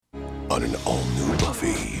on an all-new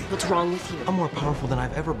Buffy. What's wrong with you? I'm more powerful than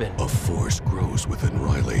I've ever been. A force grows within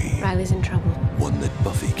Riley. Riley's in trouble. One that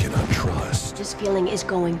Buffy cannot trust This feeling is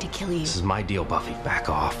going to kill you. This is my deal, Buffy. Back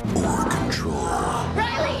off. or control.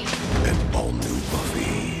 Riley! An all-new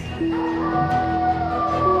Buffy.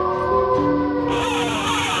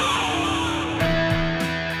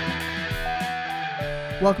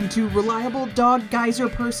 Welcome to Reliable Dog Geyser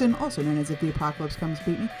Person, also known as If the Apocalypse Comes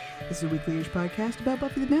Beat Me. This is a weekly-ish podcast about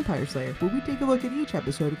Buffy the Vampire Slayer, where we take a look at each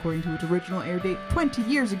episode according to its original air date 20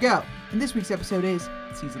 years ago. And this week's episode is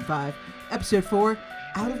Season 5, Episode 4,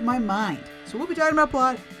 Out of My Mind. So we'll be talking about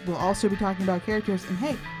plot, we'll also be talking about characters, and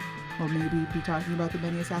hey, we'll maybe be talking about the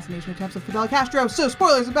many assassination attempts of Fidel Castro, so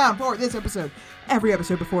spoilers abound for this episode, every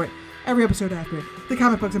episode before it, every episode after it, the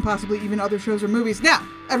comic books, and possibly even other shows or movies. Now,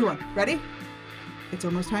 everyone, ready? It's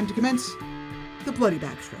almost time to commence the bloody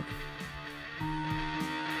backstroke.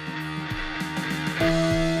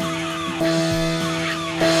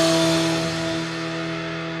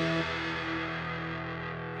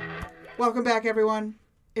 Welcome back, everyone.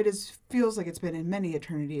 It feels like it's been in many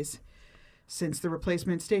eternities since the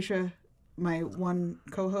replacement. Stacia, my one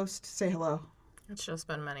co-host, say hello. It's just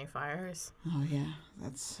been many fires. Oh yeah,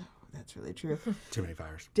 that's really true. Too many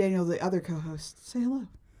fires. Daniel, the other co-host, say hello.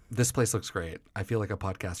 This place looks great. I feel like a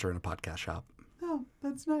podcaster in a podcast shop. Oh,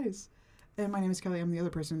 that's nice. And my name is Kelly. I'm the other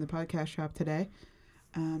person in the podcast shop today.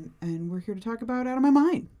 And we're here to talk about Out of My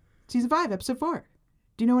Mind, Season 5, Episode 4.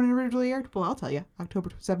 Do you know when it originally aired? Well, I'll tell you. October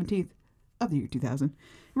 17th of the year 2000.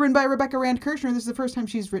 Written by Rebecca Rand Kirshner. This is the first time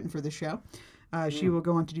she's written for this show. She will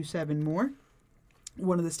go on to do 7 more.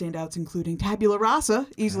 One of the standouts including Tabula Rasa,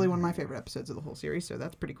 easily one of my favorite episodes of the whole series, so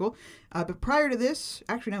that's pretty cool. But prior to this,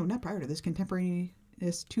 actually no, not prior to this, contemporaneous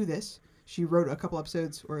to this, she wrote a couple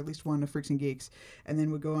episodes, or at least one, of Freaks and Geeks, and then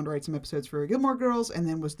would go on to write some episodes for Gilmore Girls, and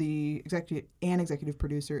then was the executive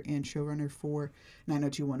producer and showrunner for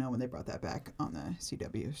 90210 when they brought that back on the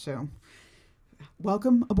CW. So,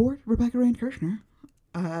 welcome aboard, Rebecca Rand Kirshner.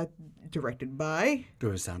 Directed by... Do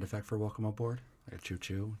we have a sound effect for welcome aboard? Like a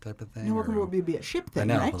choo-choo type of thing? No, welcome aboard would be a ship thing, I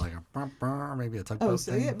know, right? but like a brr, maybe a tugboat Oh,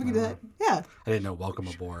 so thing. yeah, we can do that. Yeah. I didn't know welcome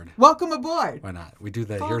aboard. Welcome aboard. Why not? We do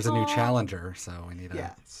the here's a new challenger, so we need a...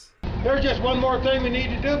 Yes. There's just one more thing we need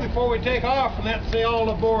to do before we take off, and that's say all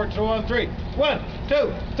aboard. So on 3. 1,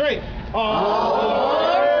 2, 3.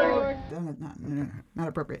 All aboard! Not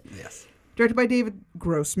appropriate. Yes. Directed by David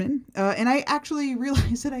Grossman. And I actually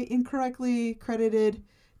realized that I incorrectly credited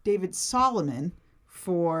David Solomon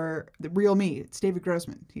for The Real Me. It's David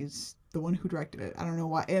Grossman. He's the one who directed it. I don't know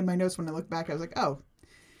why. In my notes when I look back, I was like, oh.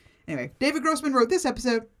 Anyway, David Grossman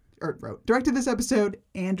directed this episode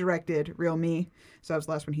and directed Real Me. So that was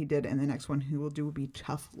the last one he did. And the next one he will do will be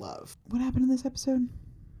Tough Love. What happened in this episode?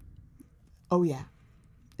 Oh, yeah.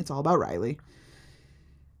 It's all about Riley.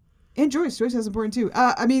 And Joyce. Joyce is important too.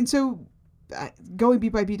 Going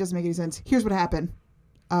beat by beat doesn't make any sense. Here's what happened.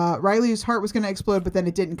 Riley's heart was going to explode, but then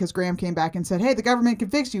it didn't because Graham came back and said, hey, the government can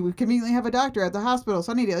fix you. We conveniently have a doctor at the hospital.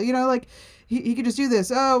 Sunnydale. You know, like, he could just do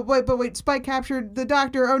this. Oh, wait, Spike captured the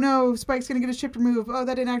doctor. Oh, no, Spike's going to get his chip removed. Oh,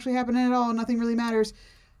 that didn't actually happen at all. Nothing really matters.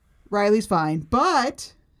 Riley's fine.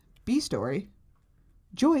 But, B story,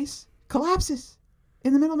 Joyce collapses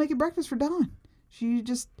in the middle of making breakfast for Dawn. She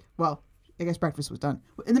just, well, I guess breakfast was done.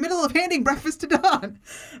 In the middle of handing breakfast to Dawn,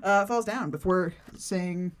 falls down before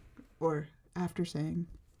saying, or after saying,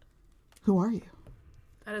 who are you?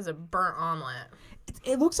 That is a burnt omelet.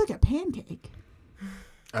 It looks like a pancake.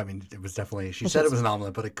 I mean, it was definitely... She said it was an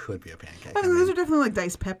omelet, but it could be a pancake. I mean, those are definitely like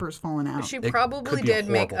diced peppers falling out. She It probably could be a did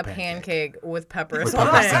make a horrible pancake with peppers With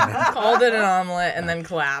on peppers it. in it. Called it an omelet and then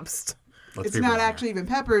collapsed. Let's It's be not real actually even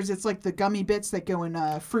peppers. It's like the gummy bits that go in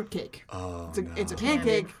fruitcake. Oh, It's a Candied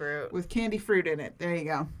pancake fruit. with candy fruit in it. There you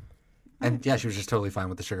go. And yeah, she was just totally fine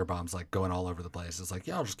with the sugar bombs, like going all over the place. It's like,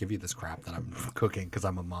 yeah, I'll just give you this crap that I'm cooking because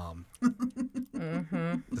I'm a mom.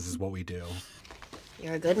 This is what we do.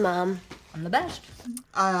 You're a good mom. I'm the best.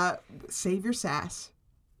 Save your sass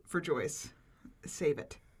for Joyce. Save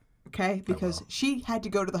it. Okay? Because she had to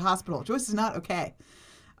go to the hospital. Joyce is not okay.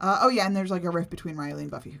 Oh, yeah, and there's like a rift between Riley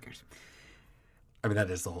and Buffy. Who cares? I mean,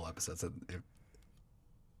 that is the whole episode. So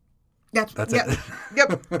That's it.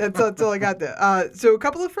 Yep. That's all I got there. So a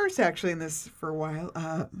couple of firsts actually in this for a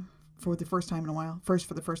while. For the first time in a while. First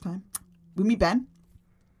for the first time. We meet Ben.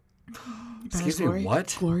 Excuse me,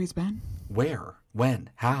 what? Glory's Ben. Where? When?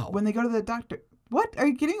 How? When they go to the doctor. What? Are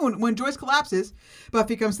you kidding? When Joyce collapses,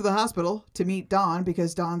 Buffy comes to the hospital to meet Dawn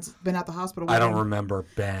because Dawn's been at the hospital with I don't him. remember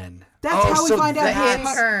Ben. That's Oh, how we so find out. The that's-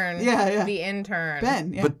 intern. Yeah. The intern.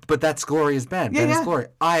 Ben. Yeah. But that's Gloria's Ben. Yeah, Ben yeah. is Gloria.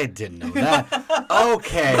 I didn't know that.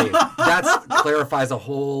 Okay, that clarifies a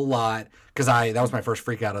whole lot because that was my first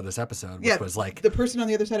freak out of this episode, which was like, the person on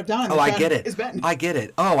the other side of Don. oh, I get it. Is Ben. I get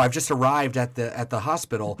it. Oh, I've just arrived at the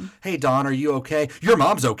hospital. Hey, Dawn, are you okay? Your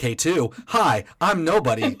mom's okay too. Hi, I'm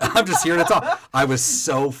nobody. I'm just here to talk. I was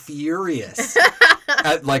so furious.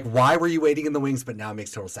 Like, why were you waiting in the wings? But now it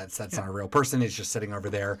makes total sense. That's not a real person. He's just sitting over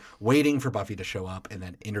there waiting for Buffy to show up and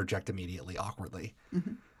then interject immediately, awkwardly.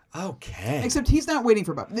 Okay. Except he's not waiting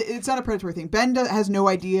for Buffy. It's not a predatory thing. Ben has no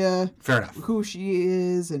idea Fair enough. who she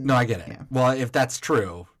is. And No, I get it. Yeah. Well, if that's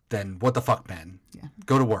true, then what the fuck, Ben? Yeah.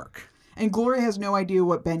 Go to work. And Gloria has no idea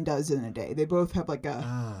what Ben does in a day. They both have like a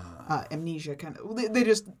Ah. amnesia kind of. They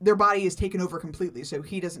just their body is taken over completely, so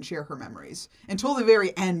he doesn't share her memories until the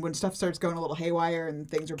very end when stuff starts going a little haywire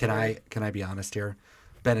and things are. Can blurry. I be honest here?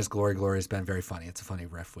 Ben is Glory. Glory's Ben. Very funny. It's a funny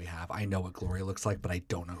riff we have. I know what Glory looks like, but I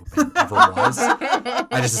don't know who Ben ever was.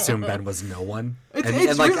 I just assumed Ben was no one. It's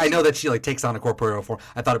And like, really- I know that she like takes on a corporeal form.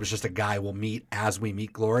 I thought it was just a guy we'll meet as we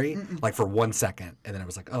meet Glory, like for 1 second, and then I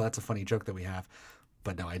was like, oh, that's a funny joke that we have.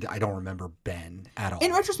 But no, I don't remember Ben at all.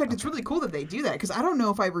 In retrospect, it's really cool that they do that because I don't know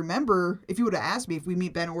if I remember. If you would have asked me if we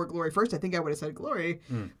meet Ben or Glory first, I think I would have said Glory.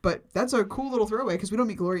 But that's a cool little throwaway because we don't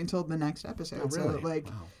meet Glory until the next episode. Oh, really? So like,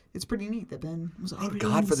 Wow. it's pretty neat that Ben was already Thank on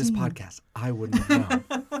God the for this scene. podcast. I wouldn't have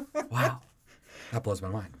known. Wow. That blows my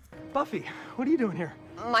mind. Buffy, what are you doing here?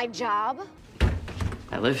 My job?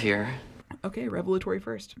 I live here. Okay, revelatory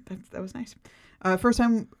first. That was nice. First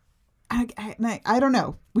time, I don't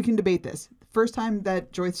know. We can debate this. First time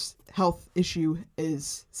that Joyce's health issue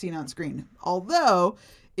is seen on screen. Although,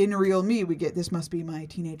 in Real Me, we get this must be my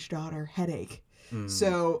teenage daughter headache.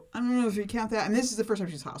 So, I don't know if you count that. I mean, this is the first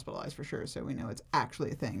time she's hospitalized for sure, so we know it's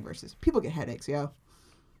actually a thing versus people get headaches, yo.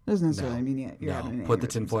 Doesn't necessarily mean you're having an Put the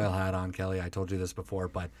aneurysm. tinfoil hat on, Kelly. I told you this before,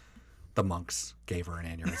 but the monks gave her an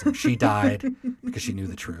aneurysm. She died because she knew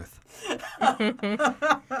the truth.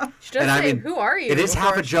 She does And say, I mean, who are you? It is half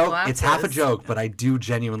before a she joke. It's half a collapses. joke, but I do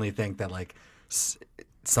genuinely think that like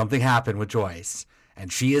something happened with Joyce,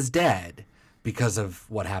 and she is dead because of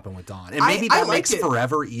what happened with Dawn. And maybe I that like makes it.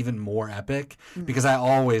 Forever even more epic because I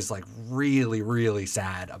always like really, really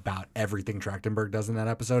sad about everything Trachtenberg does in that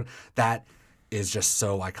episode. That is just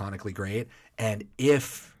so iconically great. And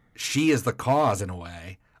if she is the cause in a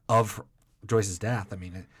way of Joyce's death, I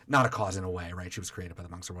mean, not a cause in a way, right? She was created by the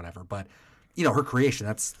monks or whatever, but you know, her creation,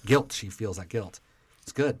 that's guilt. She feels that guilt.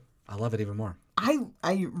 It's good. I love it even more.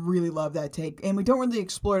 I really love that take, and we don't really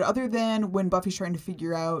explore it other than when Buffy's trying to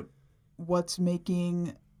figure out what's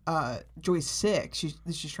making Joyce sick. She's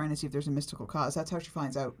trying to see if there's a mystical cause. That's how she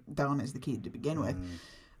finds out Dawn is the key to begin with.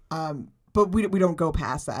 But we don't go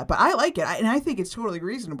past that. But I like it, and I think it's totally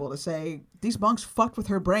reasonable to say these monks fucked with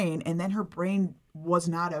her brain, and then her brain was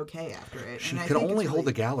not okay after it. She And I could think it's only hold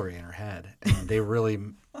really- a gallery in her head, and they really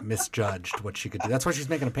misjudged what she could do. That's why she's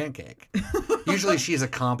making a pancake. Usually she's a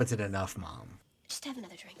competent enough mom. Just have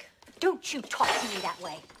another drink. Don't you talk to me that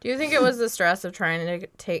way. Do you think it was the stress of trying to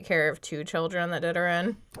take care of 2 children that did her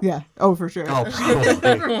in? Yeah. Oh, for sure. Oh,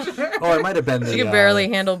 probably. Oh, it might have been the... She could barely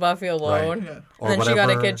handle Buffy alone. Right. And then she got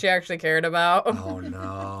a kid she actually cared about. Oh,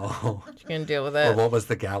 no. She couldn't deal with Or it. what was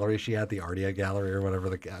the gallery she had? The Artia Gallery or whatever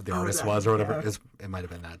the artist that- was or whatever. yeah. It might have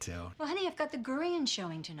been that, too. Well, honey, I've got the Gurian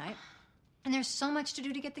showing tonight, and there's so much to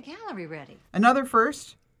do to get the gallery ready. Another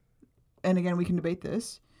first, and again, we can debate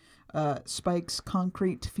this. Spike's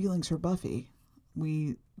concrete feelings for Buffy.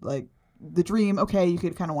 We like the dream. Okay, you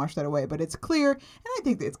could kind of wash that away, but it's clear, and I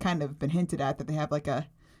think that it's kind of been hinted at that they have like a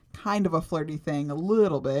kind of a flirty thing, a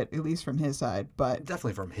little bit, at least from his side. But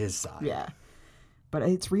Definitely from his side. yeah, but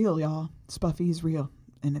it's real, y'all. It's Buffy is real,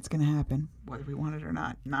 and it's gonna happen, whether we want it or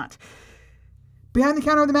not. Not. Behind the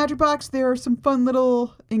counter of the magic box, there are some fun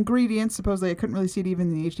little ingredients. Supposedly, I couldn't really see it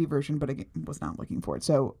even in the HD version, but I was not looking for it.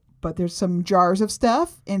 So, but there's some jars of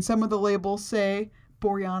stuff, and some of the labels say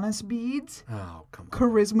Boreanaz beads, Oh, come on.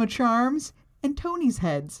 charisma charms, and Tony's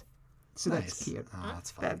heads. So Nice. that's cute. Oh,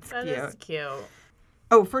 that's fun. That's That cute. is cute.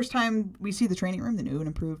 Oh, first time we see the training room, the new and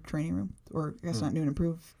improved training room, or I guess not new and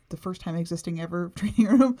improved, the first time existing ever training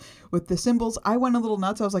room with the symbols. I went a little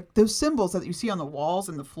nuts. I was like, those symbols that you see on the walls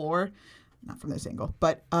and the floor, not from this angle,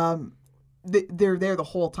 but they're there the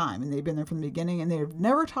whole time, and they've been there from the beginning, and they've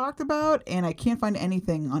never talked about, and I can't find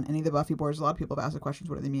anything on any of the Buffy boards. A lot of people have asked the questions,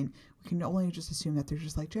 what do they mean? We can only just assume that they're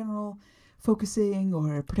just like general focusing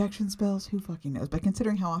or protection spells. Who fucking knows? But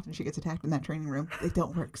considering how often she gets attacked in that training room, they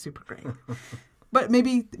don't work super great. But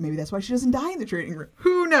maybe that's why she doesn't die in the training room.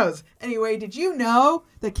 Who knows? Anyway, did you know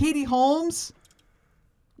that Katie Holmes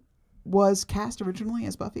was cast originally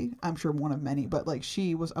as Buffy. I'm sure one of many, but like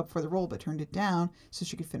she was up for the role but turned it down so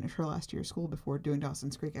she could finish her last year of school before doing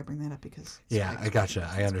Dawson's Creek. I bring that up because Yeah, I gotcha.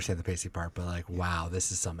 I understand the pacey part, but like, wow,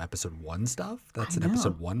 this is some episode 1 stuff? That's an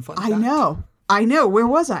episode 1 fun fact? I know. Where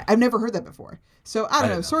was I? I've never heard that before. So I don't know.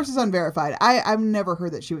 didn't know Sources unverified. I've never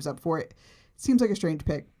heard that she was up for it. Seems like a strange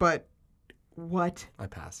pick, but what? I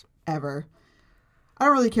pass. Ever. I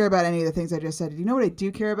don't really care about any of the things I just said. Do you know what I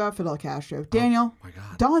do care about? Fidel Castro. Daniel, my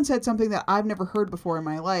God. Dawn said something that I've never heard before in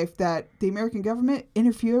my life, that the American government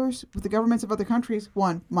interferes with the governments of other countries.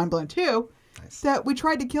 1, mind blown. 2, that we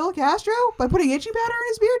tried to kill Castro by putting itching powder in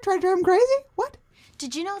his beard, tried to drive him crazy? What?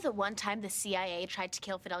 Did you know that one time the CIA tried to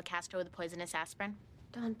kill Fidel Castro with poisonous aspirin?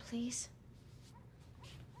 Dawn, please.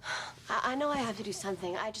 I know I have to do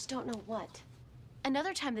something. I just don't know what.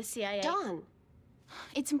 Another time the CIA... Dawn!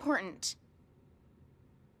 It's important.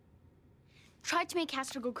 Tried to make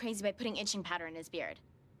Castro go crazy by putting itching powder in his beard.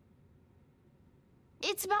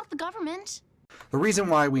 It's about the government. The reason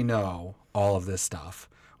why we know all of this stuff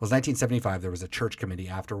was 1975. There was a church committee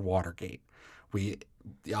after Watergate. We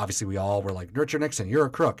all were like, Richard Nixon, you're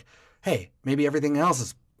a crook. Hey, maybe everything else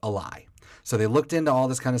is a lie. So they looked into all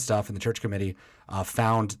this kind of stuff, and the church committee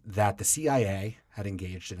found that the CIA had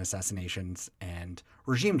engaged in assassinations and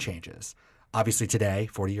regime changes. Obviously today,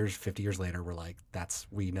 40 years, 50 years later, we're like,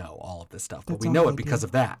 we know all of this stuff. But we know it because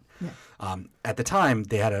of that. Yeah. At the time,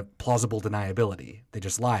 they had a plausible deniability. They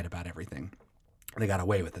just lied about everything. They got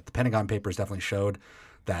away with it. The Pentagon Papers definitely showed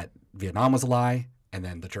that Vietnam was a lie. And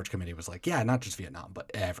then the church committee was like, yeah, not just Vietnam, but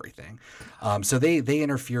everything. So they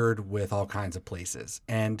interfered with all kinds of places.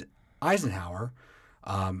 And Eisenhower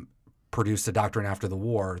produced a doctrine after the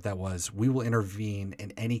war that was, we will intervene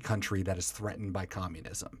in any country that is threatened by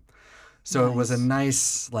communism. So It was a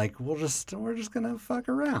nice, like, we're just gonna fuck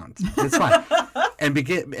around. It's fine. and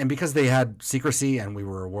because they had secrecy and we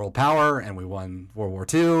were a world power and we won World War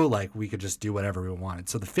II, like we could just do whatever we wanted.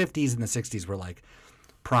 So the 50s and the 60s were like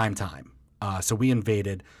prime time. So we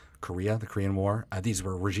invaded Korea, the Korean War. These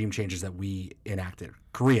were regime changes that we enacted.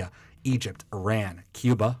 Korea, Egypt, Iran,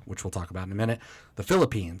 Cuba, which we'll talk about in a minute, the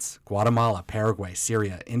Philippines, Guatemala, Paraguay,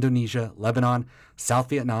 Syria, Indonesia, Lebanon, South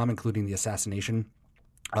Vietnam, including the assassination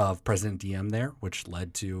of President Diem there, which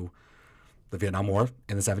led to the Vietnam War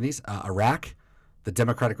in the 70s, Iraq, the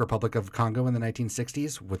Democratic Republic of Congo in the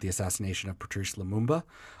 1960s with the assassination of Patrice Lumumba,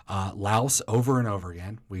 Laos over and over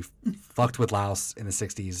again. We fucked with Laos in the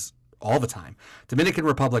 60s all the time. Dominican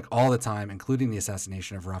Republic all the time, including the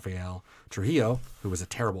assassination of Rafael Trujillo, who was a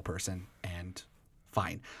terrible person and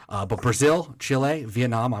fine. But Brazil, Chile,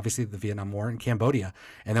 Vietnam, obviously the Vietnam War, and Cambodia.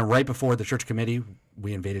 And then right before the Church Committee,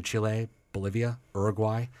 we invaded Chile, Bolivia,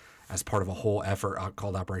 Uruguay as part of a whole effort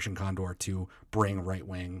called Operation Condor to bring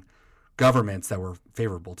right-wing governments that were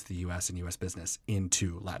favorable to the U.S. and U.S. business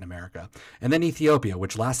into Latin America. And then Ethiopia,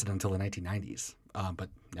 which lasted until the 1990s, but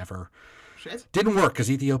never didn't work because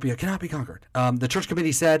Ethiopia cannot be conquered. The Church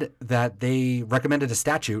Committee said that they recommended a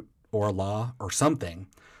statute or a law or something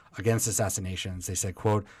against assassinations. They said,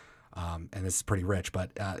 quote, and this is pretty rich,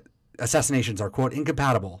 but assassinations are, quote,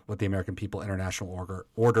 incompatible with the American people, international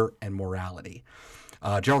order and morality.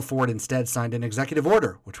 Gerald Ford instead signed an executive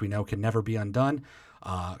order, which we know can never be undone,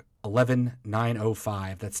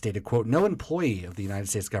 11905, that stated, quote, no employee of the United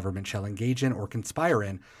States government shall engage in or conspire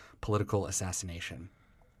in political assassination.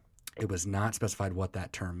 It was not specified what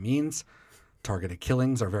that term means. Targeted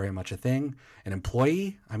killings are very much a thing. An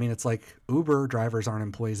employee, I mean, it's like Uber drivers aren't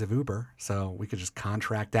employees of Uber, so we could just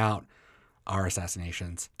contract out our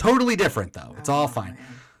assassinations. Totally different, though. It's all fine.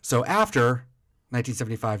 So after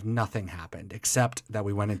 1975, nothing happened, except that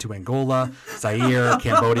we went into Angola, Zaire,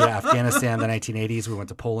 Cambodia, Afghanistan, the 1980s. We went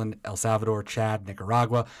to Poland, El Salvador, Chad,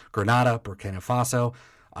 Nicaragua, Grenada, Burkina Faso,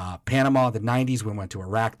 Panama, the 90s. We went to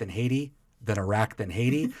Iraq, then Haiti. Then Iraq, then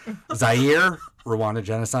Haiti, Zaire, Rwanda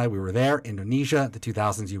genocide, we were there, Indonesia, the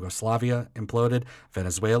 2000s, Yugoslavia imploded,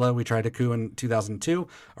 Venezuela, we tried to coup in 2002,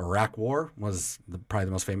 Iraq war was probably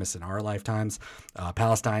the most famous in our lifetimes,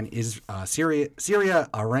 Palestine, Syria,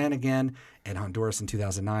 Iran again, and Honduras in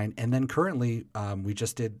 2009, and then currently we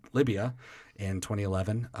just did Libya in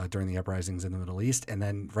 2011 during the uprisings in the Middle East, and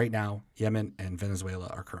then right now Yemen and Venezuela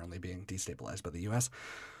are currently being destabilized by the U.S.,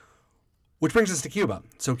 which brings us to Cuba.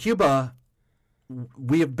 So Cuba,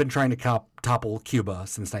 we have been trying to topple Cuba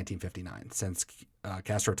since 1959, since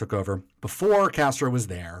Castro took over. Before Castro was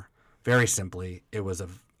there, very simply, it was a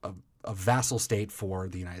a vassal state for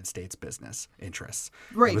the United States business interests.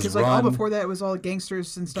 Right, It was because like all run- before that, it was all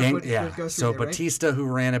gangsters and stuff would go through so there, right? Batista, who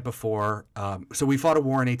ran it before, so we fought a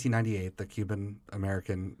war in 1898, the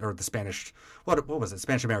Cuban-American, or the Spanish, what was it?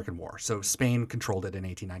 Spanish-American War. So Spain controlled it in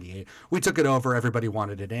 1898. We took it over. Everybody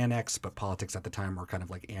wanted it annexed, but politics at the time were kind of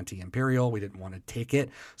like anti-imperial. We didn't want to take it,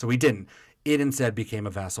 so we didn't. It instead became a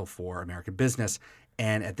vassal for American business.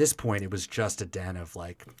 And at this point, it was just a den of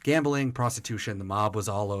like gambling, prostitution. The mob was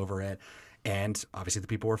all over it. And obviously the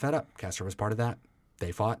people were fed up. Castro was part of that.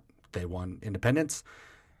 They fought. They won independence.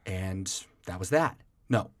 And that was that.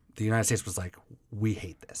 No, the United States was like, we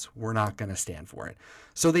hate this. We're not going to stand for it.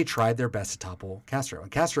 So they tried their best to topple Castro. And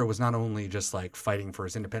Castro was not only just like fighting for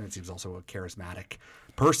his independence, he was also a charismatic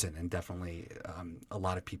person. And definitely a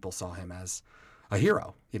lot of people saw him as a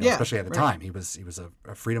hero, especially at the time. He was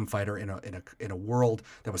a freedom fighter in a world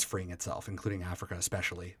that was freeing itself, including Africa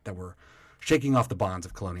especially, that were shaking off the bonds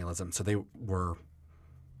of colonialism. So they were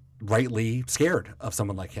rightly scared of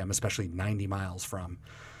someone like him, especially 90 miles from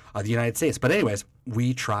the United States. But anyways,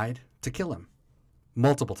 we tried to kill him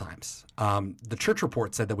multiple times. The church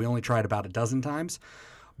report said that we only tried about a dozen times.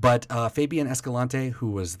 But Fabian Escalante,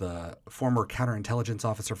 who was the former counterintelligence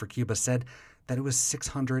officer for Cuba, said that it was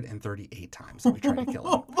 638 times that we tried to kill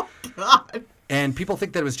him. Oh my God. And people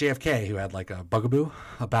think that it was JFK who had like a bugaboo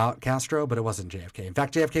about Castro, but it wasn't JFK. In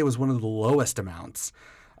fact, JFK was one of the lowest amounts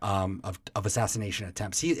of assassination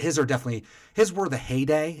attempts. His were the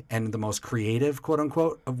heyday and the most creative, quote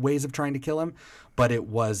unquote, of ways of trying to kill him. But it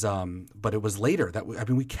was later that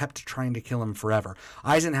we kept trying to kill him forever.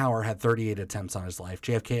 Eisenhower had 38 attempts on his life.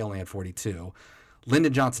 JFK only had 42.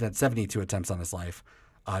 Lyndon Johnson had 72 attempts on his life.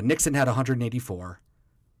 Nixon had 184.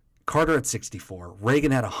 Carter had 64.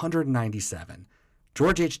 Reagan had 197.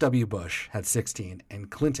 George H.W. Bush had 16. And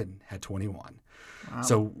Clinton had 21. Wow.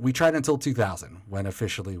 So we tried until 2000 when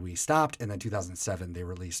officially we stopped. And then 2007, they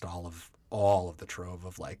released all of the trove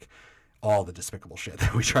of like all the despicable shit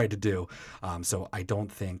that we tried to do. So I don't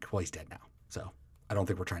think, well, he's dead now. So I don't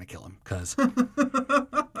think we're trying to kill him because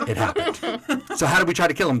it happened. So how did we try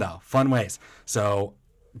to kill him though? Fun ways. So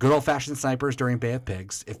good old-fashioned snipers during Bay of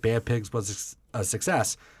Pigs. If Bay of Pigs was a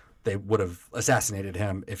success, they would have assassinated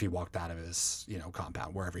him if he walked out of his,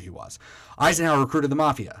 compound, wherever he was. Eisenhower recruited the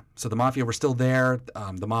mafia. So the mafia were still there.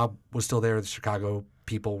 The mob was still there. The Chicago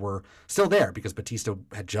people were still there because Batista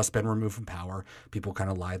had just been removed from power. People kind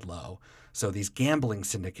of lied low. So these gambling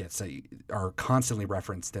syndicates that are constantly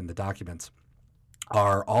referenced in the documents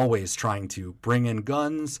are always trying to bring in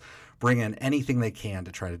guns, bring in anything they can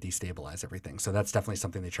to try to destabilize everything. So that's definitely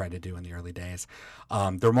something they tried to do in the early days.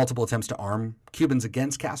 There were multiple attempts to arm Cubans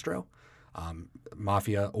against Castro,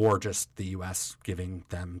 mafia, or just the U.S. giving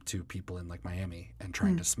them to people in like Miami and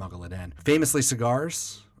trying to smuggle it in. Famously,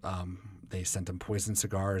 cigars. They sent them poisoned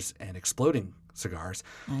cigars and exploding cigars.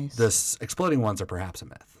 Nice. The exploding ones are perhaps a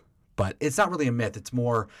myth. But it's not really a myth. It's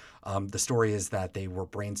more the story is that they were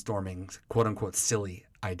brainstorming, quote unquote, silly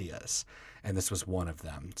ideas. And this was one of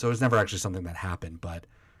them. So it was never actually something that happened. But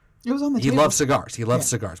it was on the he table. loved cigars. He loved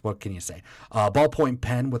cigars. What can you say? Ballpoint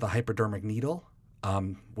pen with a hypodermic needle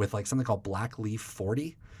with like something called Black Leaf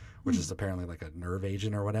 40, which is apparently like a nerve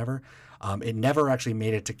agent or whatever. It never actually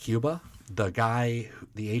made it to Cuba. The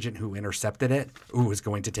agent who intercepted it, who was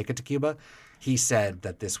going to take it to Cuba, he said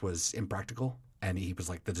that this was impractical. And he was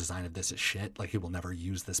like, the design of this is shit. Like, he will never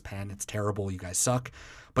use this pen. It's terrible. You guys suck.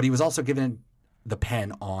 But he was also given the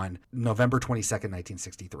pen on November 22nd,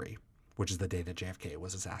 1963, which is the day that JFK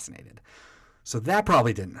was assassinated. So that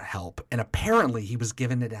probably didn't help. And apparently he was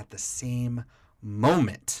given it at the same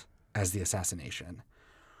moment as the assassination.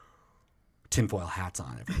 Tinfoil hats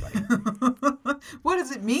on, everybody. What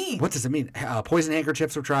does it mean? What does it mean? Poison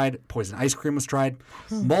handkerchiefs were tried. Poison ice cream was tried.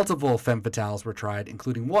 Multiple femme fatales were tried,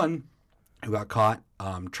 including one who got caught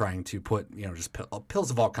trying to put, just pills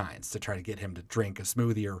of all kinds to try to get him to drink a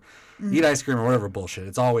smoothie or eat ice cream or whatever bullshit.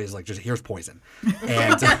 It's always like, just here's poison.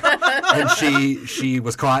 And she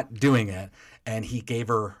was caught doing it, and he gave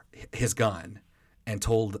her his gun and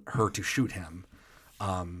told her to shoot him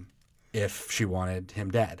if she wanted him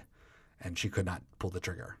dead. And she could not pull the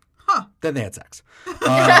trigger. Huh. Then they had sex.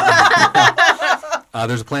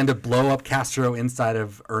 There's a plan to blow up Castro inside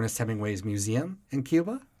of Ernest Hemingway's museum in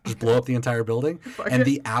Cuba. Just blow up the entire building. And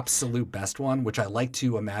the absolute best one, which I like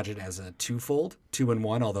to imagine as a twofold, 2 in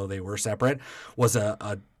 1, although they were separate, was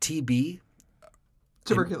a TB,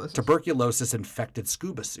 tuberculosis infected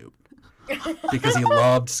scuba suit. Because he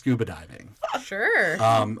loved scuba diving. Sure.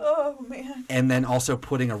 Oh, man. And then also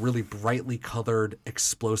putting a really brightly colored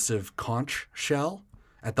explosive conch shell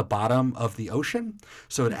at the bottom of the ocean.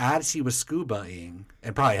 So as he was scubaing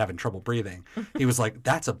and probably having trouble breathing, he was like,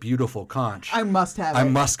 that's a beautiful conch. I must have I it.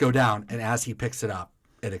 must go down. And as he picks it up,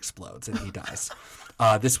 it explodes and he dies.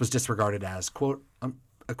 This was disregarded as quote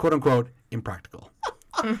unquote impractical.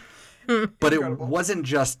 But it wasn't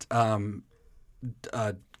just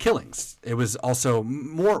killings. It was also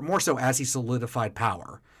more so as he solidified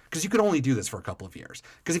power, because you could only do this for a couple of years.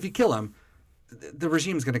 Because if you kill him, the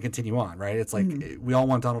regime's going to continue on, right? It's like we all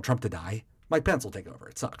want Donald Trump to die. Mike Pence will take over.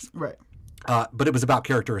 It sucks. Right. But it was about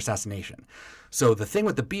character assassination. So the thing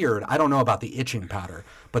with the beard, I don't know about the itching powder,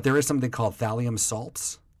 but there is something called thallium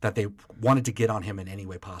salts that they wanted to get on him in any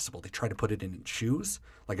way possible. They tried to put it in shoes,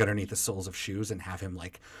 like underneath the soles of shoes, and have him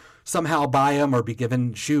like somehow buy them or be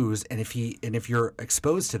given shoes. And if you're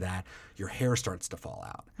exposed to that, your hair starts to fall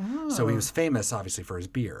out. So he was famous, obviously, for his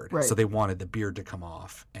beard. Right. So they wanted the beard to come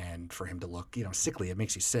off and for him to look, sickly. It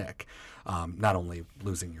makes you sick, not only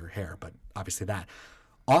losing your hair, but obviously that.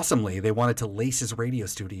 Awesomely, they wanted to lace his radio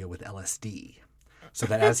studio with LSD. So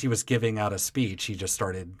that as he was giving out a speech, he just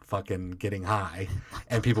started fucking getting high,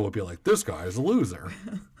 and people would be like, "This guy is a loser,"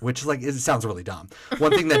 which it sounds really dumb.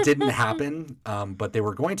 One thing that didn't happen, but they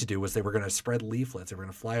were going to do was they were going to spread leaflets. They were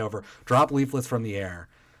going to fly over, drop leaflets from the air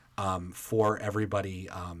for everybody,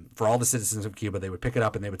 for all the citizens of Cuba. They would pick it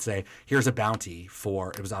up and they would say, "Here's a bounty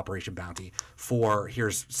for," it was Operation Bounty,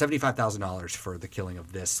 here's $75,000 for the killing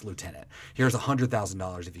of this lieutenant. Here's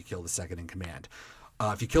 $100,000 if you kill the second in command.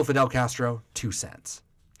 If you kill Fidel Castro, 2 cents.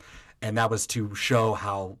 And that was to show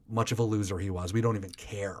how much of a loser he was. We don't even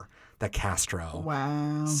care that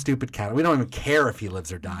Castro, stupid Castro, we don't even care if he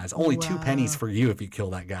lives or dies. Only 2 pennies for you if you kill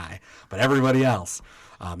that guy. But everybody else,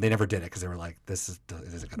 they never did it because they were like, this isn't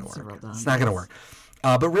going to work. It's not going to work.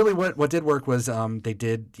 But really what did work was they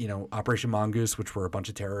did, Operation Mongoose, which were a bunch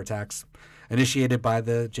of terror attacks initiated by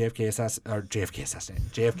the JFK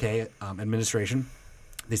administration.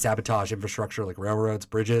 They sabotage infrastructure like railroads,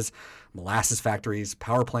 bridges, molasses factories,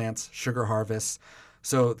 power plants, sugar harvests.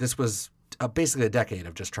 So this was basically a decade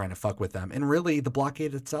of just trying to fuck with them. And really the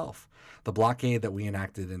blockade itself, the blockade that we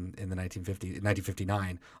enacted in the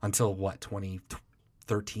 1959 until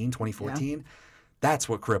 2013, 2014, that's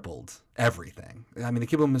what crippled everything. I mean, the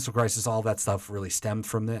Cuban Missile Crisis, all that stuff really stemmed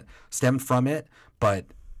from it, but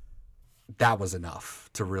that was enough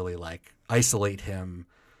to really isolate him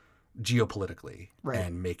geopolitically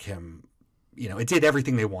and make him, it did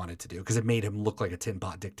everything they wanted to do because it made him look like a tin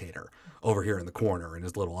pot dictator over here in the corner in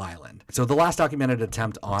his little island. So the last documented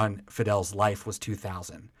attempt on Fidel's life was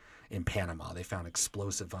 2000 in Panama. They found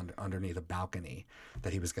explosive underneath a balcony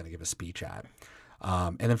that he was going to give a speech at.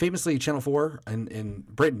 And then famously, Channel 4 in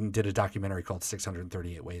Britain did a documentary called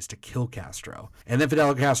 638 Ways to Kill Castro. And then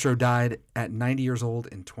Fidel Castro died at 90 years old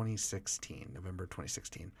in 2016, November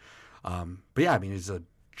 2016. But yeah, I mean, he's a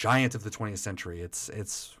giant of the 20th century.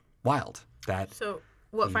 It's wild that. So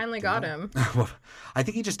what finally got him? I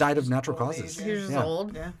think he just died of natural causes. He was just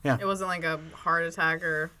old. Yeah. It wasn't like a heart attack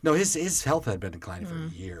or. No, his health had been declining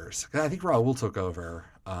for years. I think Raul took over.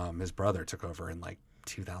 His brother took over in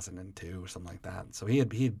 2002 or something like that. So he had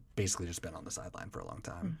basically just been on the sideline for a long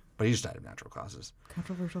time. But he just died of natural causes.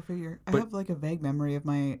 Controversial figure. I have a vague memory of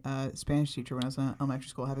my Spanish teacher when I was in elementary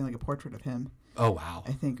school having a portrait of him. Oh wow!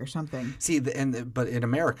 I think or something. See, but in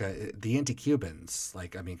America, the anti-Cubans,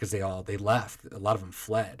 because they left. A lot of them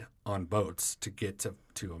fled on boats to get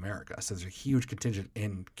to America. So there's a huge contingent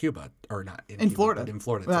in Cuba, or not in Cuba, Florida. but in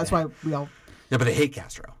Florida. Well, that's why we all. Yeah, but they hate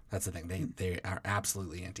Castro. That's the thing. They are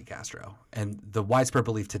absolutely anti-Castro. And the widespread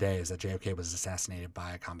belief today is that JFK was assassinated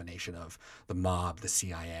by a combination of the mob, the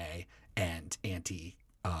CIA, and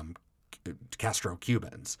Castro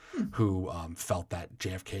Cubans who felt that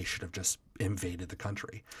JFK should have just invaded the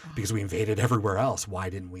country because we invaded everywhere else. Why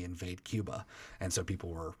didn't we invade Cuba? And so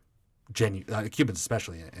people were Cubans,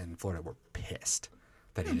 especially in Florida, were pissed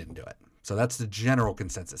that he didn't do it. So that's the general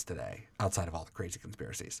consensus today, outside of all the crazy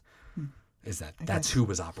conspiracies, is that's who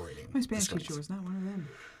was operating. My Spanish teacher was not one of them.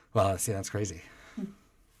 Well, see, that's crazy.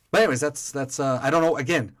 But anyways, that's I don't know.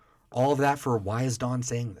 Again, all of that for why is Dawn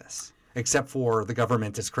saying this? Except for the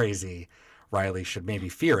government is crazy. Riley should maybe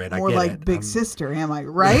fear it. More I get like it. Big Sister, am I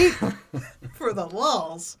right? For the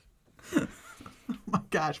lulz. Oh my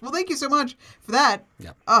gosh. Well, thank you so much for that.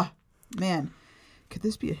 Yep. Oh, man. Could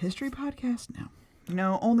this be a history podcast?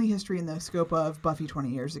 No. Only history in the scope of Buffy 20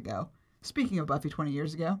 years ago. Speaking of Buffy 20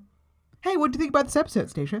 years ago. Hey, what do you think about this episode,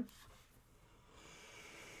 Stacia?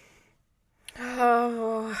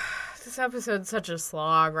 Oh, this episode's such a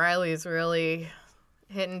slog. Riley's really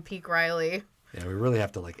hitting peak Riley. Yeah, we really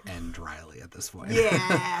have to end Riley at this point.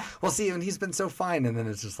 Yeah. Well, see, and he's been so fine, and then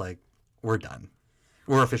it's just we're done.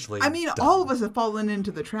 We're officially. I mean, done. all of us have fallen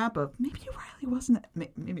into the trap of maybe Riley wasn't.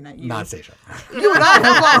 Maybe not you. Not Stacia. You and I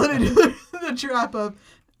have fallen into the trap of.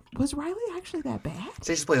 Was Riley actually that bad?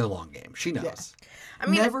 Stacia's playing the long game. She knows. Yeah. I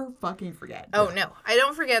mean, never fucking forget. Oh no, I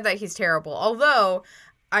don't forget that he's terrible. Although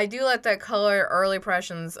I do let that color early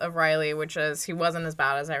impressions of Riley, which is he wasn't as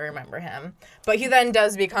bad as I remember him, but he then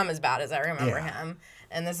does become as bad as I remember him.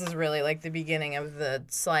 And this is really like the beginning of the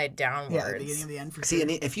slide downwards. Yeah, the beginning of the end for See, sure.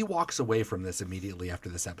 and if he walks away from this immediately after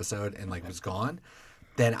this episode and like was gone,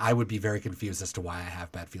 then I would be very confused as to why I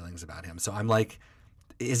have bad feelings about him. So I'm like,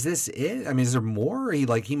 is this it? I mean, is there more? Or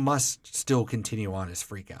he must still continue on his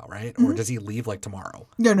freak out, right? Or does he leave like tomorrow?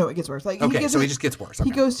 No, it gets worse. Like Okay, so he just gets worse.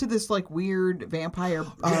 He Okay. goes to this like weird vampire.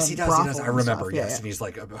 Yes, he does. brothel He does. I and remember. stuff. Yes, Yeah. and he's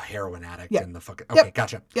like a heroin addict Yep. and the fucking. Okay, Yep.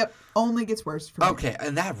 gotcha. Yep. Only gets worse from here. Okay,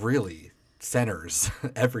 and that really centers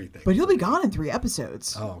everything. But he'll be gone in 3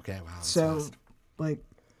 episodes. Oh, okay. Wow. that's So, fast. like,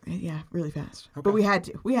 yeah, really fast. But we had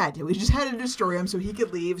to. We just had to destroy him so he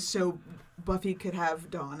could leave, so Buffy could have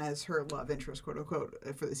Dawn as her love interest, quote unquote,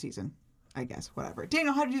 for the season. I guess, whatever.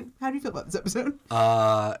 Daniel, how do you feel about this episode?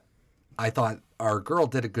 I thought our girl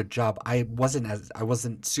did a good job. I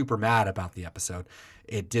wasn't super mad about the episode.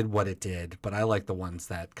 It did what it did, but I like the ones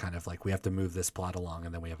that kind of like we have to move this plot along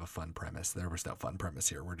and then we have a fun premise. There was no fun premise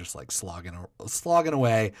here. We're just like slogging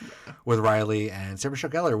away with Riley and Sarah Michelle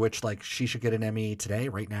Gellar, which like she should get an Emmy today,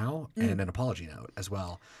 right now, and an apology note as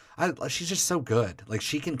well. She's just so good. Like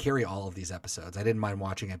she can carry all of these episodes. I didn't mind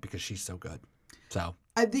watching it because she's so good. So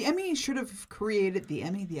The Emmys should have created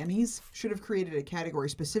a category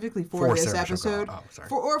specifically for this Sarah Michelle episode. Gellar. Oh, sorry.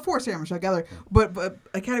 For Sarah Michelle Gellar, but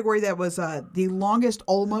a category that was the longest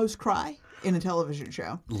almost cry in a television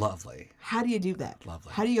show. lovely. How do you do that?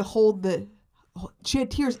 Lovely. How do you hold she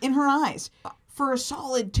had tears in her eyes for a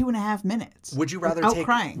solid 2.5 minutes. Would you rather without take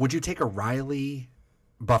crying? Would you take a Riley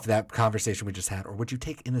Buff, that conversation we just had, or would you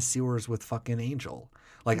take In the Sewers with fucking Angel?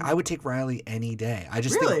 Like I would take Riley any day. I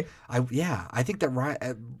just Really? I think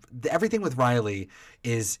that everything with Riley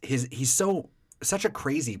is he's such a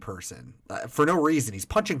crazy person for no reason. He's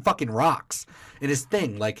punching fucking rocks in his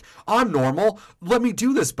thing. Like, I'm normal. Let me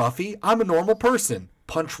do this, Buffy. I'm a normal person.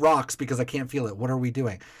 Punch rocks because I can't feel it. What are we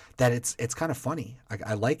doing? That it's kind of funny.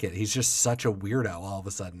 I like it. He's just such a weirdo all of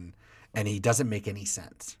a sudden, and he doesn't make any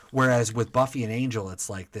sense. Whereas with Buffy and Angel,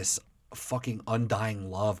 it's like this fucking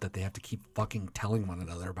undying love that they have to keep fucking telling one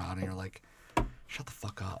another about, and you're like, shut the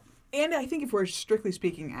fuck up. And I think if we're strictly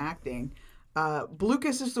speaking acting,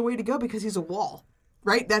 Blucas is the way to go because he's a wall,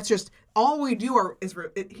 right? That's just all we do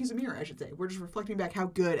he's a mirror, I should say. We're just reflecting back how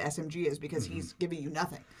good SMG is because he's giving you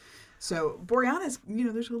nothing. So Boreanaz,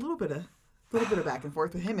 there's a little bit of back and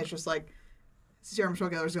forth with him. It's just like Sarah Michelle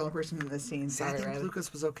Gellar is the only person in this scene. I think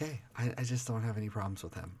Blucas was okay. I just don't have any problems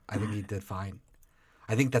with him. I think he did fine.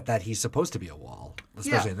 I think that he's supposed to be a wall,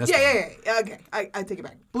 especially in this one. Yeah. Okay, I take it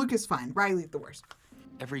back. Blucas fine. Riley the worst.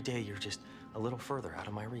 Every day you're just a little further out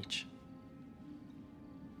of my reach.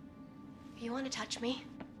 You want to touch me?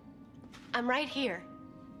 I'm right here.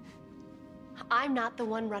 I'm not the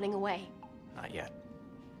one running away. Not yet.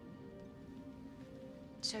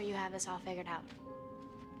 So you have this all figured out.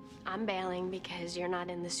 I'm bailing because you're not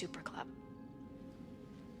in the super club.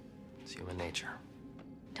 It's human nature.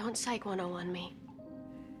 Don't Psych 101 me.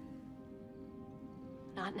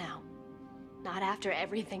 Not now. Not after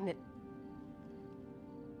everything that...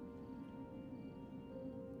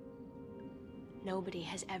 Nobody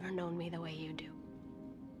has ever known me the way you do.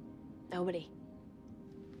 Nobody.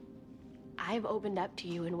 I've opened up to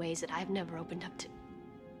you in ways that I've never opened up to...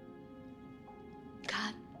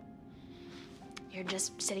 God. You're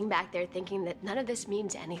just sitting back there thinking that none of this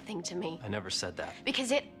means anything to me. I never said that.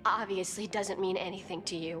 Because it obviously doesn't mean anything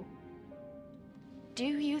to you. Do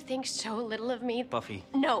you think so little of me? Buffy.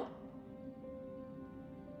 No.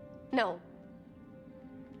 No.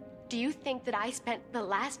 Do you think that I spent the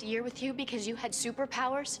last year with you because you had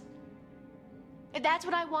superpowers? If that's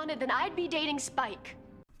what I wanted, then I'd be dating Spike.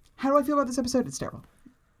 How do I feel about this episode? It's terrible.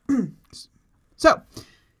 So,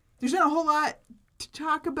 there's not a whole lot to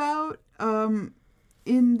talk about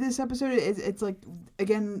in this episode. It's like,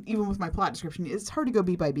 again, even with my plot description, it's hard to go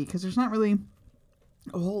beat by beat because there's not really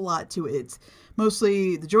a whole lot to it. It's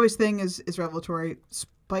mostly the Joyce thing is revelatory.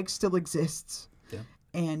 Spike still exists. Yeah.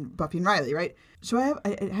 And Buffy and Riley, right? So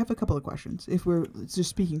I have a couple of questions if we're just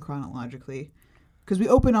speaking chronologically. Because we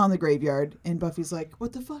open on the graveyard and Buffy's like,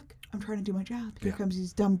 what the fuck? I'm trying to do my job. Here comes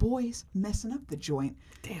these dumb boys messing up the joint.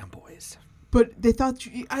 Damn boys. But I thought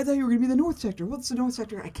you were going to be the North Sector. What's the North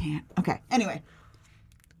Sector? I can't. Okay. Anyway.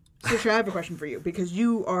 Saoirse, I have a question for you because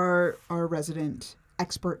you are our resident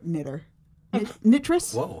expert knitter.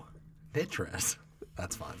 Knittress? Whoa. Knittress.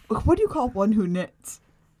 That's fun. What do you call one who knits?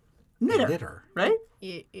 Knitter. Knitter. Right?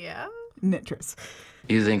 Yeah. Knittress.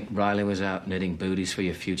 You think Riley was out knitting booties for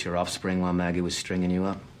your future offspring while Maggie was stringing you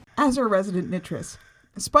up? As our resident knittress,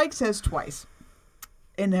 Spike says twice,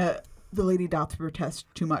 in a the lady doth protest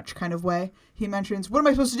too much kind of way. He mentions, what am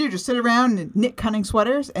I supposed to do? Just sit around and knit cunning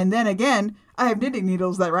sweaters? And then again, I have knitting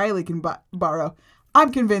needles that Riley can borrow.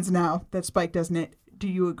 I'm convinced now that Spike does knit. Do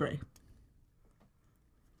you agree?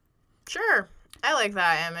 Sure. I like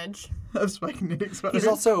that image. Of Spike knitting sweaters. He's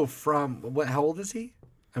also from, how old is he?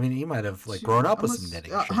 I mean, he might have grown up with some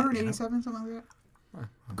knitting. 187, something like that.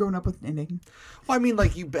 Grown up with knitting. Well, I mean,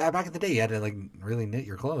 like back in the day, you had to really knit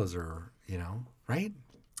your clothes, or right?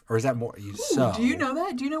 Or is that more you sew? Do you know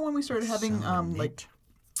that? Do you know when we started having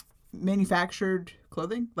manufactured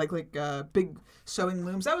clothing, like big sewing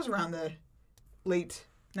looms? That was around the late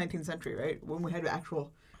 19th century, right? When we had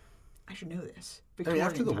actual. I should know this. I mean,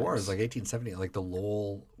 after the war, it was like 1870, like the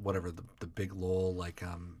Lowell, whatever, the big Lowell,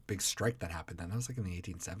 big strike that happened then. That was like in the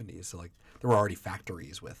 1870s. So there were already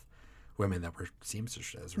factories with women that were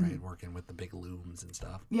seamstresses, right, working with the big looms and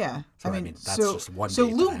stuff. Yeah, so I mean that's just one. So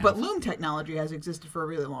loom technology has existed for a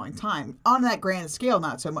really long time. On that grand scale,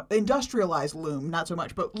 not so much. Industrialized loom, not so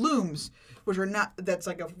much. But looms, which are not, that's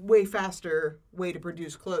like a way faster way to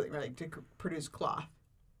produce clothing, right? To produce cloth.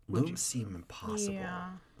 Looms seem impossible. Yeah.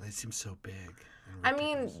 They seem so big. I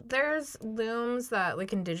mean, there's looms that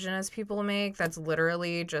indigenous people make that's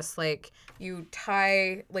literally just you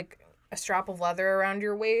tie a strap of leather around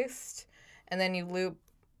your waist and then you loop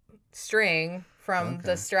string from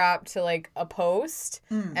the strap to a post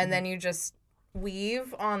and then you just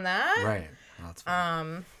weave on that. Right. Well, that's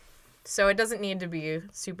fine. So it doesn't need to be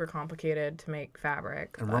super complicated to make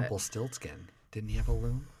fabric. And Rumpelstiltskin, didn't he have a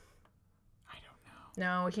loom?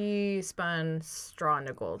 No, he spun straw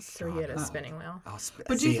into gold, so he had a spinning wheel.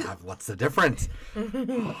 But what's the difference?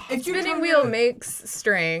 If spinning wheel makes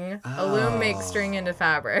string, a loom makes string into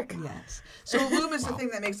fabric. Yes. So a loom is the thing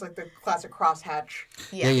that makes the classic crosshatch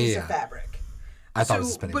piece of fabric. I thought it was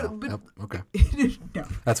a spinning wheel. Nope. Okay. No.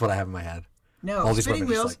 That's what I have in my head. No, all these spinning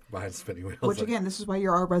wheels. Just behind spinning wheels. Which again, this is why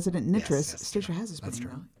you're our resident knittress. Stacia has a spinning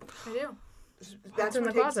wheel. I do. That's in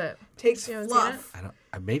the closet. Takes fluff.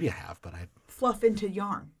 Maybe I have, but I fluff into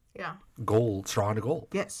yarn. Yeah. Gold, straw into gold.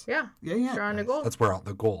 Yes. Yeah. Yeah. Straw into gold. That's where all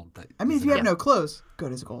the gold. I mean, if you have no clothes,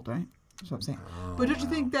 good as gold, right? That's what I'm saying. But don't you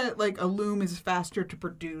think that a loom is faster to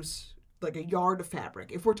produce a yard of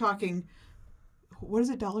fabric? If we're talking, what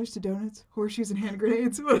is it? Dollars to donuts, horseshoes, and hand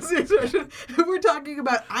grenades. What is the expression? If we're talking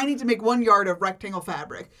about, I need to make 1 yard of rectangle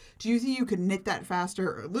fabric. Do you think you could knit that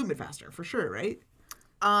faster or loom it faster? For sure, right?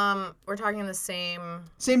 We're talking the same.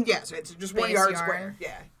 Same, yeah. So it's just 1 yard yarn. square.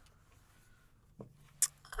 Yeah.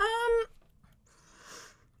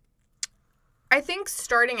 I think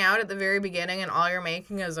starting out at the very beginning and all you're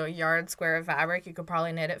making is a yard square of fabric, you could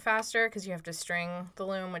probably knit it faster because you have to string the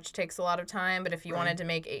loom, which takes a lot of time. But if you wanted to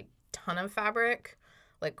make a ton of fabric,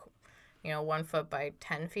 1 foot by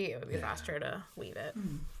 10 feet, it would be faster to weave it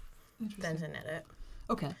than to knit it.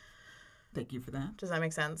 Okay. Thank you for that. Does that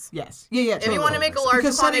make sense? Yes. Yeah. If you want to make a large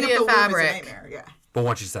quantity of fabric, but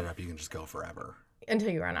once you set it up, you can just go forever.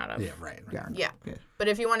 Until you run out of yarn. Yeah. But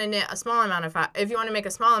if you want to knit a small amount of if you want to make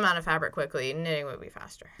a small amount of fabric quickly, knitting would be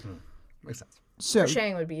faster. Makes sense. So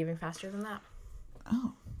crocheting would be even faster than that.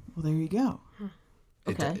 Oh, well, there you go.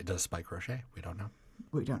 Okay. It does Spike crochet? We don't know.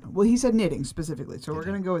 We don't know. Well, he said knitting specifically, so we're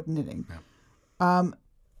going to go with knitting. Yeah.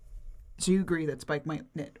 So you agree that Spike might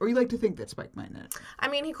knit, or you like to think that Spike might knit? I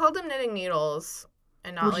mean, he called them knitting needles.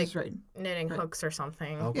 And not knitting hooks or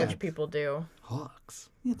something, which people do. Hooks?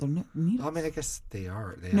 Yeah, they're needles. I mean, I guess they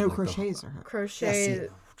are. They no, crochets are hooks. Crochet.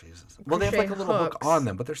 Jesus. Well, they have a little hook on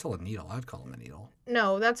them, but they're still a needle. I'd call them a needle.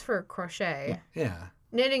 No, that's for crochet. Yeah.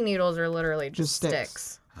 Knitting needles are literally just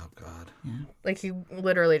sticks. Oh, God. Yeah. You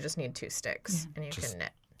literally just need 2 sticks, and you can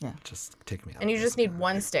knit. Yeah. Just take me out. And you just need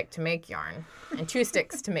 1 stick to make yarn, and 2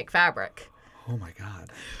 sticks to make fabric. Oh, my God.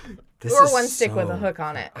 Or 1 stick with a hook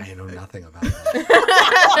on it. I know nothing about that.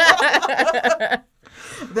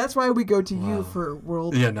 That's why we go to you for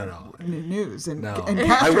world news and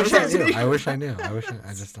I wish I knew. I wish I knew.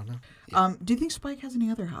 I just don't know. Yeah. Do you think Spike has any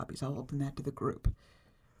other hobbies? I'll open that to the group.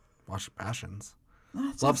 Watch Passions.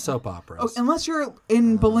 Love soap operas. Oh, unless you're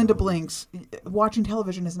in Belinda Blinks, watching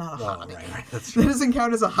television is not a hobby. Right. That's true. That doesn't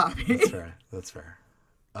count as a hobby. That's fair.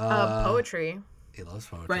 Poetry. He loves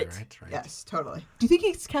poetry, right? Yes, totally. Do you think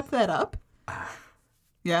he's kept that up?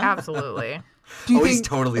 Yeah, Absolutely. Do you Oh, think, he's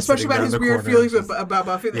totally especially sitting about there in his the weird corner feelings just- about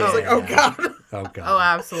Buffy? That Yeah, was like, yeah, oh yeah. god. Oh god. Oh,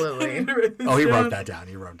 absolutely. Oh, he wrote that down.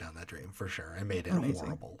 He wrote down that dream for sure. I made it Amazing.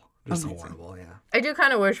 horrible. Just Amazing. horrible. Yeah. I do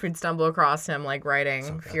kind of wish we'd stumble across him like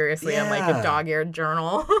writing furiously in like a Yeah. dog-eared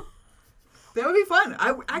journal. That would be fun.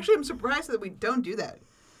 I actually am surprised that we don't do that.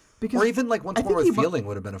 Because Or even like Once I More think with he Feeling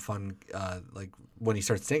would have been a fun, like when he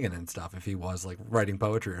starts singing and stuff. If he was like writing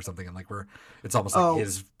poetry or something, and like it's almost like Oh.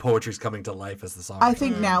 his poetry's coming to life as the song. I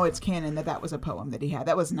think now it's canon that was a poem that he had.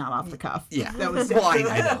 That was not off the cuff. Yeah. That was Well,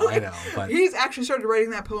 I know, but He's actually started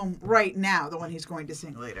writing that poem right now, the one he's going to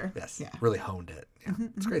sing later. yes, Yeah. really honed it. Yeah,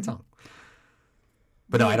 it's a great song.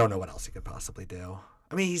 But no, I don't know what else he could possibly do.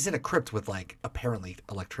 I mean, he's in a crypt with like apparently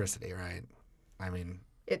electricity, right? I mean,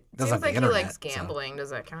 It doesn't seems have the like he internet, likes so- gambling. Does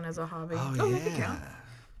that count as a hobby? Oh, that could yeah. count.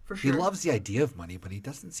 For He sure. loves the idea of money, but he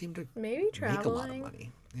doesn't seem to Maybe make a lot of traveling.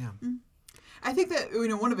 money. Yeah. I think that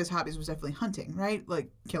one of his hobbies was definitely hunting, right? Like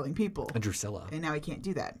killing people. And Drusilla. And now he can't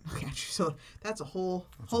do that. Okay, so that's a whole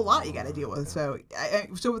lot you got to deal with. So,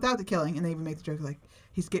 so without the killing, and they even make the joke like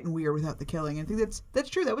he's getting weird without the killing. I think that's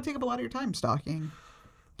true. That would take up a lot of your time stalking,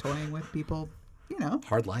 toying with people. You know,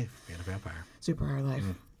 Hard life being a vampire. super hard life.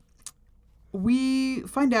 We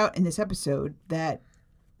find out in this episode that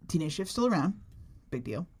the Initiative's still around. Big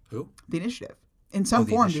deal. Who? The Initiative. In some the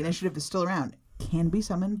form, Initiative. the Initiative is still around. Can be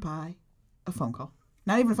summoned by a phone call.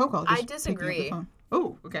 Not even a phone call. I just picking up the disagree. phone.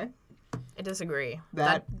 Oh, okay. I disagree.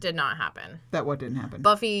 That- That did not happen. That what didn't happen.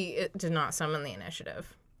 Buffy did not summon the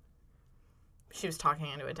Initiative. She was talking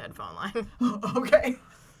into a dead phone line. Okay.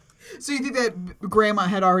 So you think that Grandma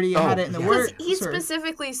had already had it in the Because works? he or-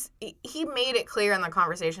 specifically, he made it clear in the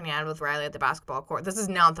conversation he had with Riley at the basketball court, this is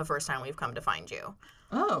not the first time we've come to find you.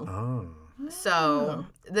 Oh. Oh. So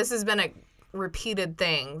this has been a repeated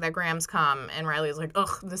thing that Graham's come and Riley's like,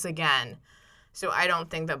 ugh, this again. So I don't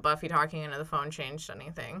think that Buffy talking into the phone changed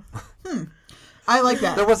anything. I like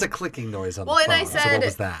that. There was a clicking noise on Well, the and phone. I So what said-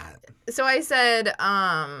 was that? So I said,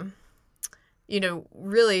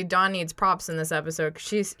 really, Dawn needs props in this episode.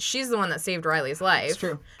 'Cause she's the one that saved Riley's life. It's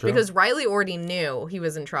true. Because Riley already knew he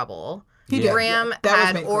was in trouble. He did. Graham Yeah, that was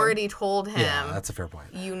had made clear. already told him, Yeah, that's a fair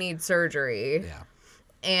point. you need surgery. Yeah.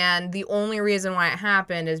 And the only reason why it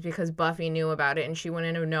happened is because Buffy knew about it and she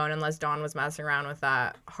wouldn't have known unless Dawn was messing around with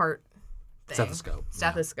that heart thing. Stethoscope.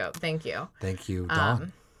 Stethoscope. Thank you. Thank you,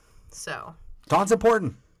 Dawn. So, Dawn's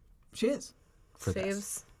important. She is. For this.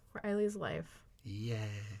 saves Riley's life. Yay.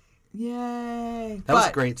 Yay. That was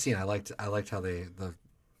a great scene. I liked how the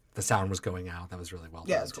sound was going out. That was really well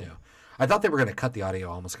Yeah, done it's cool. too. I thought they were going to cut the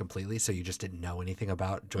audio almost completely, so you just didn't know anything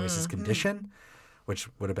about Joyce's condition, which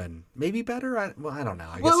would have been maybe better. I don't know.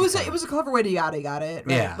 I Well, guess it was a clever way to yada it.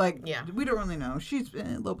 Right? Yeah. Like, Yeah. we don't really know. She's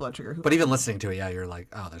low blood sugar. But even listening to it, yeah, you're like,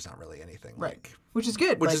 oh, there's not really anything. Right. Like, Which is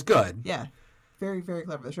good. which like, is good. Yeah. Very, very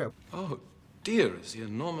clever, the show. Oh, dear, is the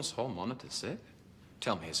enormous hall monitor sick?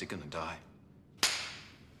 Tell me, is he gonna die?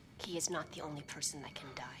 He is not the only person that can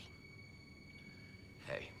die.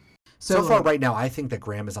 Hey. So far, right now, I think that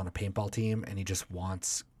Graham is on a paintball team, and he just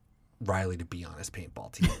wants Riley to be on his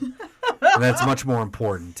paintball team. And that's much more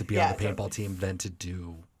important to be on the paintball team than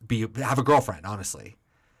to have a girlfriend. Honestly,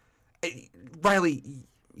 Riley,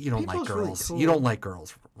 you don't like Paintball's really girls. cool. You don't like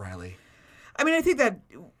girls, Riley. I mean, I think that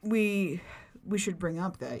we should bring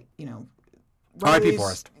up that, R.I.P. Riley's-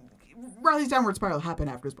 Forrest. Riley's downward spiral happened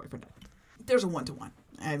after his boyfriend died. There's a 1-to-1.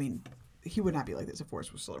 I mean, he would not be like this if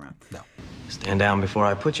Forrest was still around. No. Stand down before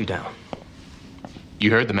I put you down.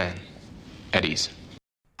 You heard the man. At ease.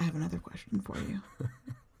 I have another question for you.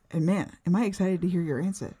 And man, am I excited to hear your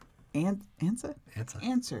answer. Answer,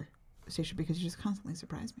 Stacia, because you just constantly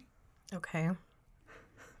surprise me. Okay.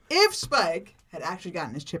 If Spike had actually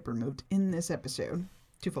gotten his chip removed in this episode,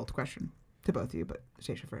 twofold question to both of you, but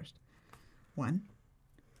Stacia first. One,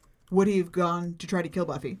 would he have gone to try to kill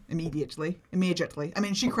Buffy immediately? I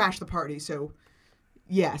mean, she crashed the party, so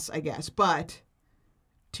yes, I guess. But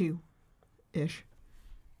two-ish,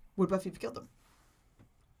 would Buffy have killed him?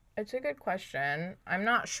 It's a good question. I'm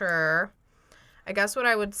not sure. I guess what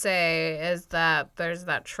I would say is that there's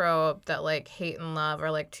that trope that like hate and love are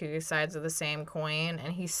like two sides of the same coin,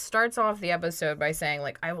 and he starts off the episode by saying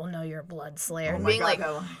like, "I will know your blood, Slayer," and being like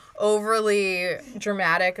overly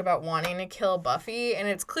dramatic about wanting to kill Buffy, and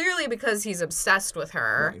it's clearly because he's obsessed with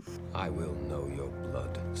her. I will know your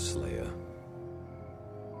blood, Slayer.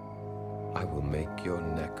 I will make your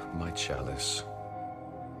neck my chalice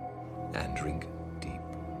and drink deep.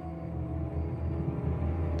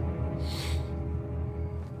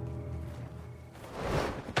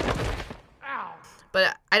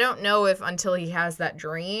 But I don't know if until he has that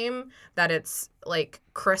dream that it's like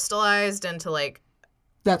crystallized into like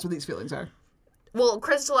That's what these feelings are.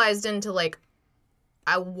 crystallized into, like,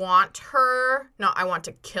 I want her, not I want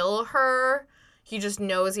to kill her. He just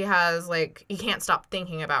knows he has, like, he can't stop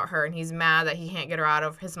thinking about her, and he's mad that he can't get her out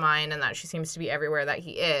of his mind and that she seems to be everywhere that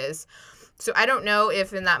he is. So I don't know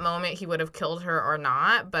if in that moment he would have killed her or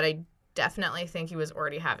not, but I definitely think he was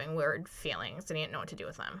already having weird feelings and he didn't know what to do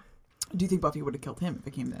with them. Do you think Buffy would have killed him if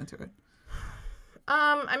it came down to it?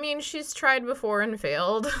 I mean, she's tried before and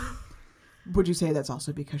failed. Would you say that's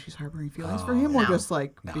also because she's harboring feelings for him, or just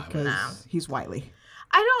like because he's wily?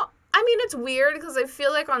 I mean, it's weird because I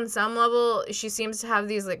feel like on some level she seems to have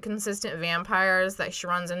these like consistent vampires that she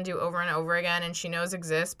runs into over and over again and she knows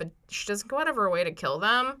exist, but she doesn't go out of her way to kill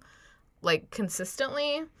them like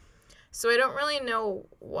consistently. So I don't really know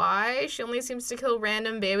why. She only seems to kill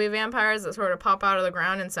random baby vampires that sort of pop out of the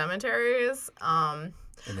ground in cemeteries.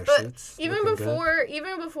 In their but suits, even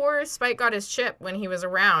before Spike got his chip when he was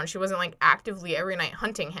around, she wasn't like actively every night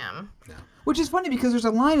hunting him. No. Which is funny because there's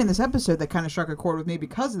a line in this episode that kind of struck a chord with me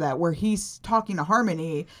because of that, where he's talking to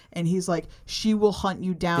Harmony and he's like, she will hunt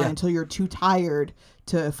you down until you're too tired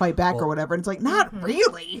to fight back or whatever. And it's like, not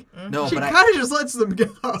really. No, she but kind of just lets them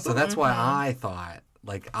go. So that's why I thought,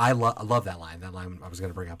 like, I love that line. That line I was going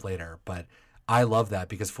to bring up later, but I love that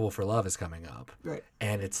because Fool for Love is coming up. Right.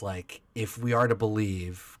 And it's like, if we are to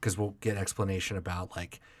believe, because we'll get explanation about,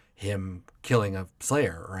 like, him killing a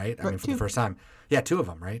Slayer, right? I mean, for the first time. Yeah, 2 of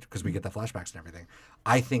them, right? Because we get the flashbacks and everything.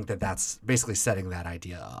 I think that that's basically setting that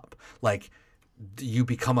idea up. Like, you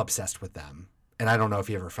become obsessed with them. And I don't know if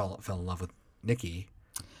you ever fell in love with Nikki,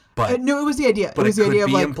 but no, it was the idea. But it was the idea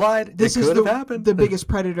of like, implied. This it is could have happened. The biggest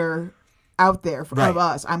predator out there of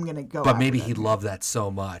us. I'm gonna go. But maybe he loved that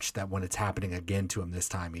so much that when it's happening again to him this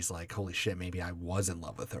time, he's like, "Holy shit! Maybe I was in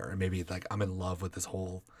love with her, and maybe like I'm in love with this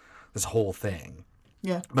whole thing."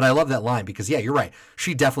 Yeah. But I love that line because, yeah, you're right.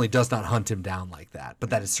 She definitely does not hunt him down like that. But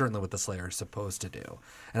that is certainly what the Slayer is supposed to do.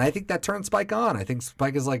 And I think that turns Spike on. I think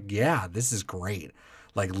Spike is like, yeah, this is great.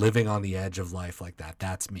 Like, living on the edge of life like that.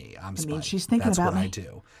 That's me. I'm Spike. I mean, she's thinking that's about what me. I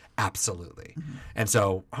do. Absolutely. Mm-hmm. And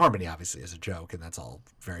so Harmony obviously is a joke, and that's all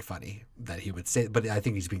very funny that he would say. But I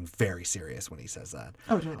think he's being very serious when he says that.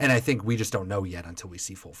 Oh, totally. And I think we just don't know yet until we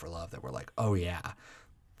see Fool for Love that we're like, oh, yeah,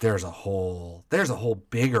 there's a whole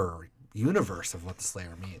bigger universe of what the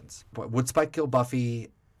Slayer means. Would Spike kill Buffy?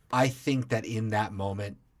 I think that in that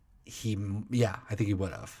moment, I think he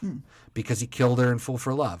would have. Because he killed her in Fool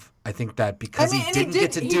for Love. I think that because he didn't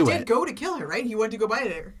get to do it. He did go to kill her, right? He wanted to go by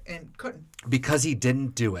her and couldn't. Because he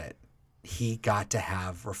didn't do it, he got to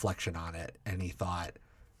have reflection on it, and he thought,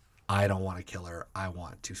 I don't want to kill her. I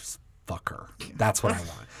want to fuck her. That's what I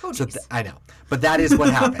want. I know. But that is what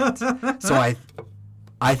happened. So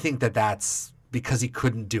I think that that's because he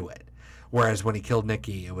couldn't do it. Whereas when he killed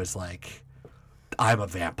Nikki, it was like, I'm a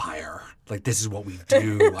vampire. Like, this is what we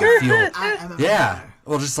do. I feel, I'm a vampire.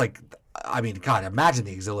 Well, just like, I mean, God, imagine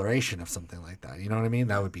the exhilaration of something like that. You know what I mean?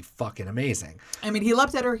 That would be fucking amazing. I mean, he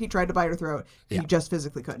leapt at her. He tried to bite her throat. He just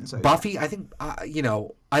physically couldn't. So Buffy, I think, I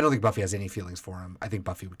don't think Buffy has any feelings for him. I think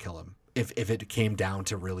Buffy would kill him. If it came down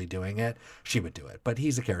to really doing it, she would do it. But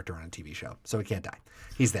he's a character on a TV show, so he can't die.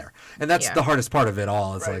 He's there. And that's the hardest part of it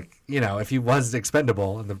all. It's like, if he was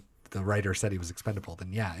expendable and the writer said he was expendable,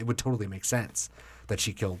 then yeah, it would totally make sense that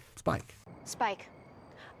she killed Spike. Spike,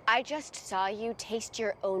 I just saw you taste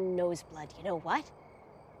your own noseblood. You know what?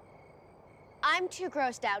 I'm too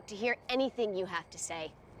grossed out to hear anything you have to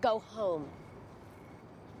say. Go home.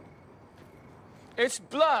 It's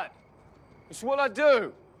blood. It's what I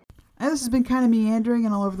do. And this has been kind of meandering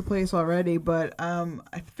and all over the place already, but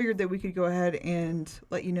I figured that we could go ahead and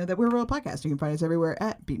let you know that we're a real podcast. You can find us everywhere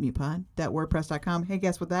at beatmepod.wordpress.com. Hey,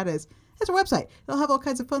 guess what that is? It's our website. It'll have all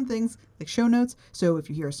kinds of fun things like show notes. So if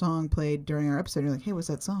you hear a song played during our episode, you're like, hey, what's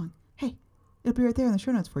that song? Hey, it'll be right there in the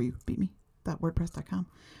show notes for you. beatme.wordpress.com.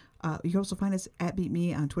 You can also find us at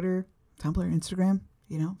beatme on Twitter, Tumblr, Instagram,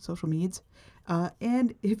 social medias.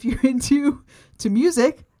 And if you're into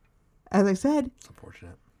music, as I said, it's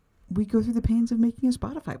unfortunate. We go through the pains of making a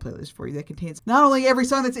Spotify playlist for you that contains not only every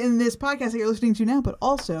song that's in this podcast that you're listening to now, but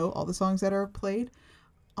also all the songs that are played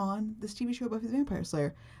on this TV show Buffy the Vampire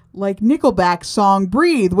Slayer. Like Nickelback's song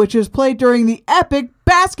Breathe, which is played during the epic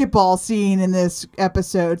basketball scene in this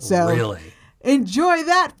episode. So really? Enjoy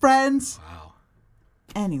that, friends. Wow.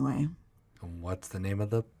 Anyway. And what's the name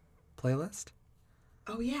of the playlist?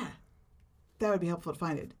 Oh, yeah. That would be helpful to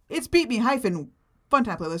find it. It's Beat Me Fun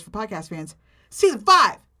Time Playlist for podcast fans. Season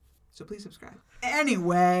 5. So please subscribe.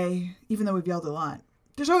 Anyway, even though we've yelled a lot,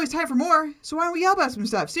 there's always time for more. So why don't we yell about some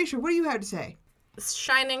stuff? Stacia, what do you have to say? The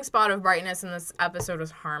shining spot of brightness in this episode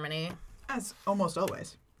was Harmony. As almost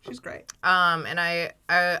always. She's great. And I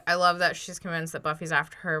love that she's convinced that Buffy's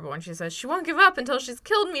after her, but when she says she won't give up until she's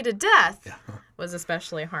killed me to death, was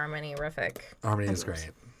especially Harmony-rific. Harmony is great.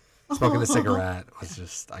 Smoking the cigarette was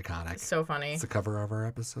just iconic. So funny. It's the cover of our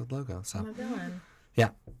episode logo. So I'm a villain. yeah,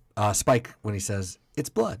 Spike when he says it's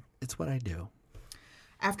blood, it's what I do.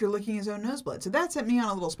 After licking his own noseblood. So that sent me on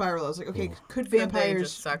a little spiral. I was like, okay, could They vampires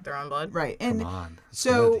just suck their own blood. Right. And Come on. It's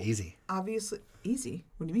so good. Easy. obviously easy.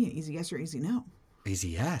 What do you mean? Easy yes or easy no? Easy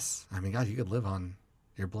yes. I mean, God, you could live on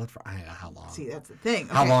your blood for how long? See, that's the thing.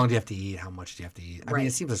 How Okay. long do you have to eat? How much do you have to eat? I mean, Right.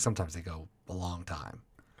 it seems like sometimes they go a long time.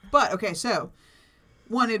 But okay, so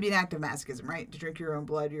one, it would be an act of masochism, right? To drink your own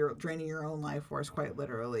blood, you're draining your own life force, quite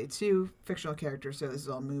literally. Two, fictional characters, so this is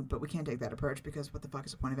all moot, but we can't take that approach because what the fuck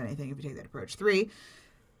is the point of anything if you take that approach? Three,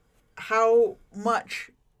 how much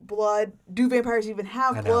blood do vampires even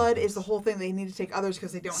have? I know. Blood is the whole thing. They need to take others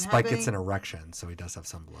because they don't Spike have any. gets an erection, so he does have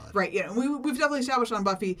some blood. Right, yeah. We've definitely established on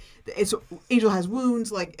Buffy, Angel has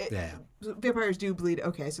wounds, vampires do bleed.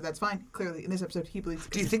 Okay, so that's fine. Clearly, in this episode, he bleeds.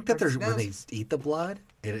 Do you think that there's when they eat the blood,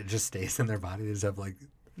 it just stays in their body? They just have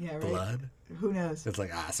Yeah, right. blood? Who knows? It's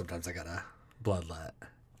like, sometimes I gotta bloodlet.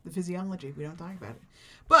 The physiology, we don't talk about it.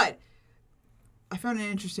 But I found an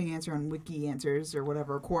interesting answer on Wiki Answers or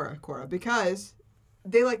whatever, Quora, because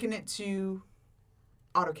they liken it to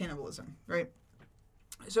autocannibalism, right?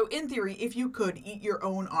 So in theory, if you could eat your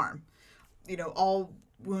own arm, all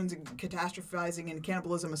wounds and catastrophizing and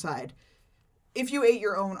cannibalism aside, if you ate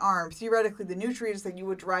your own arm, theoretically the nutrients that you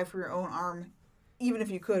would derive from your own arm, even if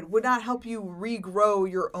you could, would not help you regrow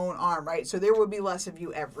your own arm, right? So there would be less of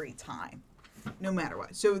you every time, no matter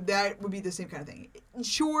what. So that would be the same kind of thing.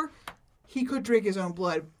 Sure, he could drink his own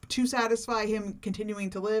blood to satisfy him continuing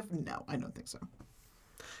to live. No, I don't think so.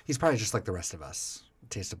 He's probably just like the rest of us.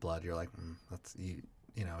 Taste of blood, you're like, that's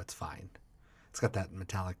it's fine. It's got that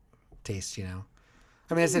metallic taste,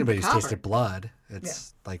 I mean, as anybody who's Copper. tasted blood,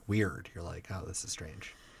 it's like weird. You're like, oh, this is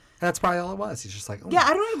strange. And that's probably all it was. He's just like, Yeah,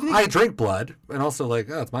 I don't even think... I drink blood, and also like,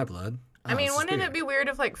 oh, it's my blood. I mean, wouldn't it be weird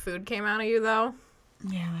if food came out of you though?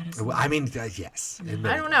 Yeah, that is. I mean, yes.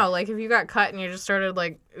 I don't know. If you got cut and you just started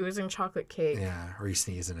oozing chocolate cake. Yeah, or you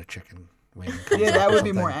sneeze in a chicken wing. Yeah, that would be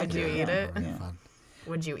something. more Would accurate. you eat it? That'd be fun.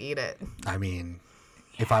 Would you eat it? I mean,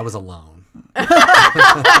 if I was alone. That's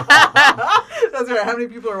right. How many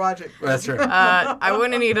people are watching? That's right. I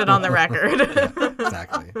wouldn't eat it on the record. Yeah,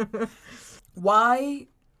 exactly. Why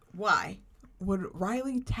would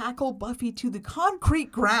Riley tackle Buffy to the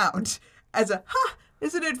concrete ground as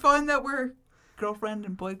isn't it fun that we're girlfriend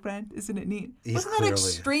and boyfriend? Isn't it neat? Wasn't that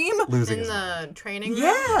extreme? Losing In his the mind. training room?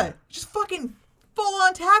 Yeah. Just fucking full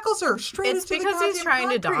on tackles her straight It's into the because he's goddamn trying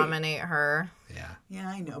to concrete. dominate her. Yeah, Yeah,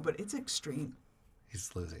 I know, but it's extreme. he's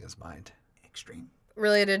losing his mind. Extreme.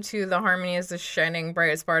 Related to the harmony is the shining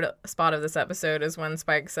bright spot of this episode is when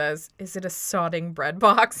Spike says, "Is it a sodding bread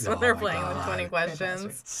box?" when Oh they're my playing God. with 20 questions.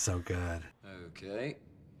 It's so good. Okay.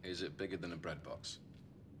 Is it bigger than a bread box?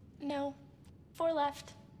 No. 4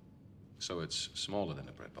 left. So it's smaller than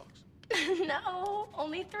a bread box. No,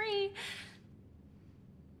 only 3.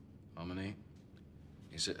 Harmony,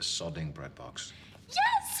 is it a sodding bread box?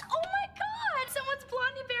 Yes! Oh my god! Someone's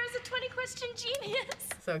Blondie Bear is a 20-question genius.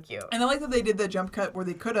 So cute. And I like that they did the jump cut where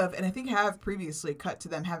they could have, and I think have previously cut to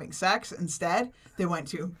them having sex. Instead, they went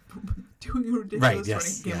to doing a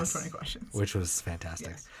ridiculous game of 20 questions. Which was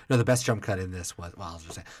fantastic. Yes. No, the best jump cut in this was, I was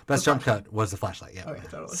just saying, best jump cut was the flashlight. Yeah. Oh, yeah,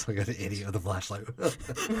 totally. So I got the idiot with the flashlight.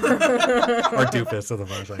 or doofus with the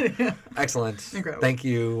flashlight. Yeah. Excellent. Incredible. Thank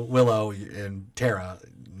you, Willow and Tara,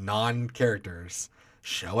 non-characters,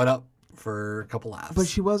 showing up for a couple laughs. But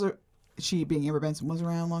she being Amber Benson was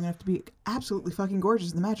around long enough to be absolutely fucking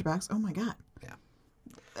gorgeous in the Magic Box. Oh my god.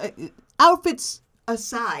 Yeah. Outfits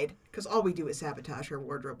aside, because all we do is sabotage her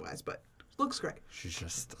wardrobe wise, but looks great. She's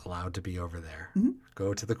just allowed to be over there. Mm-hmm.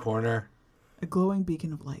 Go to the corner A glowing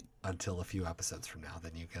beacon of light. until a few episodes from now.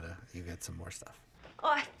 Then you get some more stuff. Oh,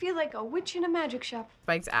 I feel like a witch in a magic shop.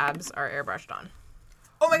 Spike's abs are airbrushed on.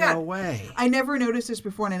 Oh my god. No way. I never noticed this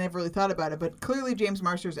before and I never really thought about it, but clearly James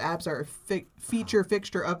Marsters' abs are a feature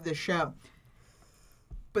fixture of this show.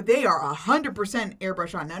 But they are 100%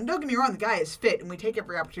 airbrush on. Now, don't get me wrong, the guy is fit, and we take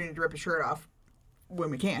every opportunity to rip his shirt off when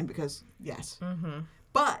we can, because, yes. Mm-hmm.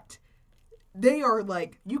 But they are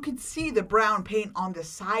you can see the brown paint on the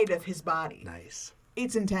side of his body. Nice.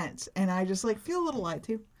 It's intense, and I just, feel a little light,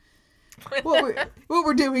 too. What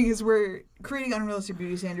we're doing is we're creating unrealistic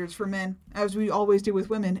beauty standards for men, as we always do with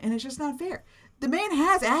women, and it's just not fair. The man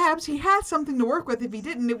has abs. He has something to work with. If he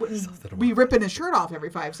didn't, it wouldn't be ripping his shirt off every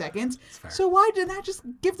 5 seconds. So why didn't I just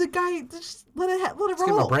give the guy, let it roll? Give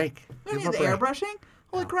him a break. We don't need the airbrushing.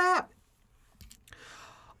 Holy crap.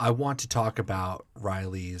 I want to talk about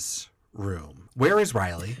Riley's room. Where is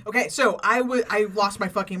Riley? Okay, so I lost my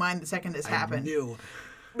fucking mind the second this happened. I knew.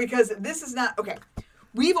 Because this is not... Okay,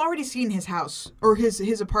 we've already seen his house, or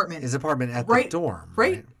his apartment. His apartment at the dorm.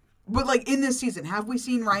 Right? But, like, in this season, have we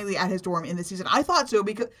seen Riley at his dorm in this season? I thought so,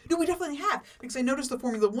 because... No, we definitely have. Because I noticed the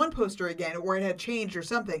Formula One poster again, where it had changed or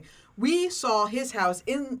something. We saw his house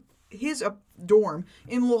in his dorm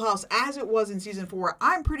in Little House as it was in season 4.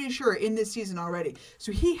 I'm pretty sure in this season already.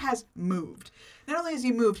 So he has moved. Not only has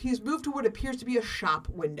he moved, he's moved to what appears to be a shop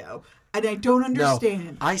window. And I don't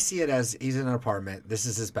understand. No, I see it as he's in an apartment. This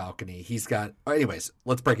is his balcony. He's got... Anyways,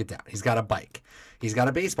 let's break it down. He's got a bike. He's got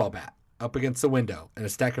a baseball bat up against the window and a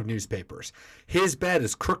stack of newspapers. His bed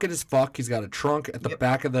is crooked as fuck. He's got a trunk at the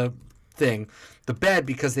back of the thing. The bed,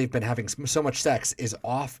 because they've been having so much sex, is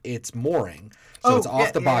off its mooring. So it's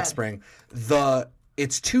off the box spring.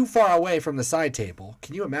 It's too far away from the side table.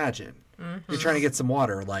 Can you imagine? You're trying to get some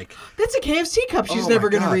water, like... That's a KFC cup she's never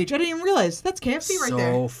going to reach. I didn't even realize. That's KFC right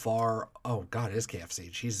there. So far... Oh, God, it is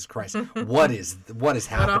KFC. Jesus Christ. What is happening here? What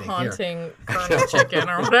a haunting Colonel Chicken,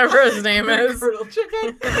 or whatever his name is. Colonel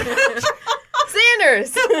Chicken.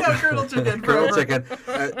 Sanders. No, Colonel Chicken. Colonel Chicken.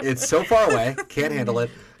 It's so far away. Can't handle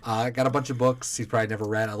it. Got a bunch of books he's probably never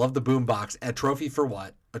read. I love the boombox. A trophy for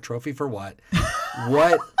what? A trophy for what?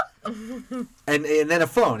 What... and then a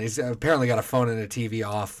phone. He's apparently got a phone and a TV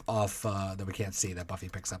off that we can't see. That Buffy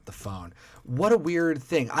picks up the phone. What a weird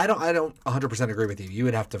thing. I don't 100% agree with you. You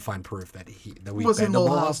would have to find proof that we've been to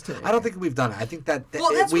Lowell House. I don't think we've done it. I think that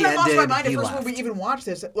that's we what I lost my mind he at first left. when we even watched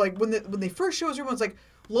this. Like when they first show us, everyone's like,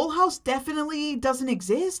 Lowell House definitely doesn't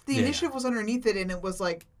exist. The initiative was underneath it, and it was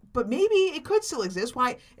like, but maybe it could still exist.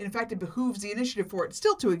 Why? And in fact, it behooves the initiative for it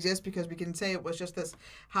still to exist, because we can say it was just this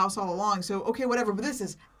house all along. So, okay, whatever. But this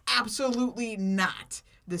is absolutely not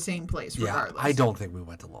the same place, regardless. Yeah, I don't think we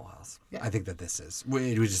went to Lowell House. Yeah. I think that this is.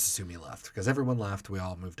 We just assume he left, because everyone left. We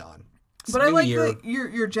all moved on. But I like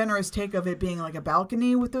your generous take of it being like a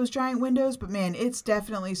balcony with those giant windows. But man, it's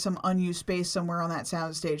definitely some unused space somewhere on that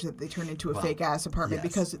soundstage that they turned into a fake ass apartment,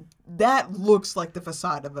 because that looks like the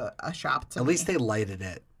facade of a shop. At least they lighted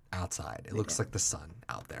it outside. It looks like the sun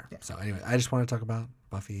out there. Yeah. So anyway, I just want to talk about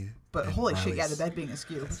Buffy. But holy Riley's... shit, yeah, the bed being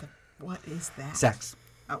askew. What is that? Sex.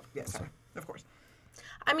 Oh, yeah, sorry. Of course.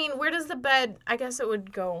 I mean, where does the bed... I guess it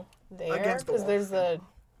would go there, against the because there's the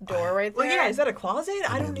door right there. Well, yeah, is that a closet?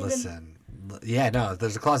 I don't even... Listen. Yeah, no,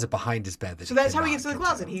 there's a closet behind his bed. So that's how he gets to the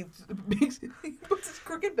closet. He puts his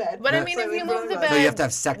crooked bed. But I mean, if you move the bed so you have to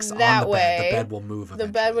have sex that on the way, bed. The bed will move eventually.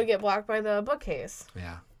 The bed would get blocked by the bookcase.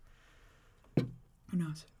 Yeah. Who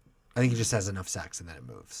knows? I think he just has enough sex and then it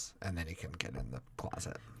moves. And then he can get in the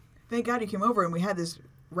closet. Thank God you came over and we had this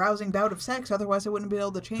rousing bout of sex. Otherwise, I wouldn't be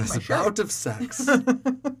able to change my shirt. Bout of sex.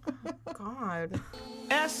 God.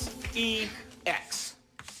 S-E-X.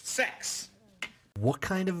 Sex. What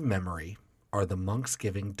kind of memory are the monks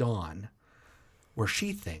giving Dawn where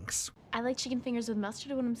she thinks... I like chicken fingers with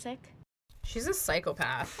mustard when I'm sick. She's a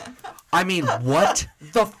psychopath. I mean, what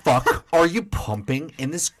the fuck are you pumping in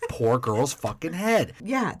this poor girl's fucking head?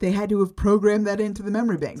 Yeah, they had to have programmed that into the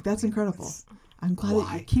memory bank. That's incredible. I'm glad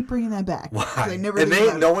that you keep bringing that back. Why? Never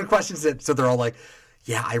No one questions it, so they're all like,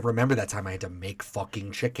 yeah, I remember that time I had to make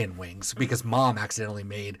fucking chicken wings because Mom accidentally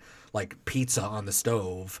made, like, pizza on the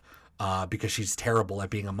stove because she's terrible at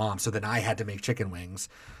being a mom. So then I had to make chicken wings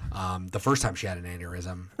the first time she had an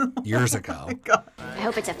aneurysm years ago. I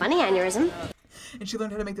hope it's a funny aneurysm. And she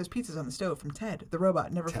learned how to make those pizzas on the stove from Ted, the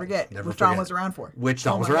robot. Never forget. Never which forget. Dawn was around for. Which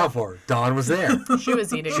Dawn was around for. Dawn was there. She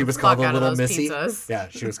was eating. She was the called fuck out Little of those Missy. pizzas. Yeah,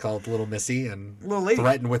 she was called Little Missy and Little lady.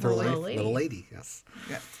 threatened with her Little life. lady. Little lady, yes.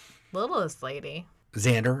 Yeah. Littlest lady.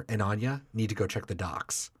 Xander and Anya need to go check the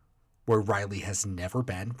docks, where Riley has never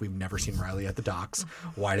been. We've never seen Riley at the docks.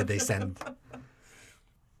 Why did they send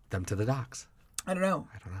them to the docks? I don't know.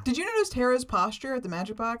 Did you notice Tara's posture at the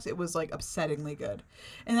magic box? It was like upsettingly good.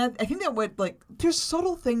 And I think that there's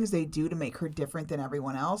subtle things they do to make her different than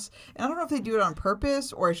everyone else. And I don't know if they do it on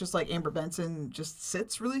purpose or it's just like Amber Benson just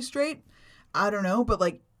sits really straight. I don't know. But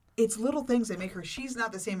like, it's little things that make her, she's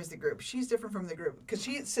not the same as the group. She's different from the group because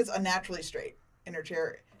she sits unnaturally straight in her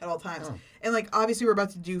chair at all times. Oh. And like, obviously we're about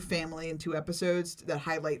to do family in 2 episodes that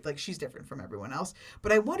highlight like she's different from everyone else.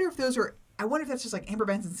 But I wonder if that's just like Amber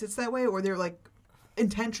Benson sits that way or they're like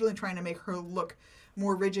intentionally trying to make her look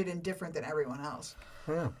more rigid and different than everyone else.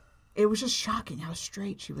 Yeah. It was just shocking how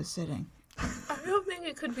straight she was sitting. I don't think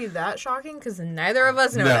think it could be that shocking because neither of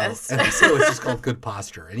us No, noticed. and so it's just called good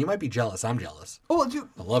posture. And you might be jealous. I'm jealous. Oh,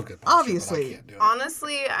 I love good posture. obviously.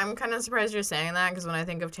 Honestly, I'm kind of surprised you're saying that because when I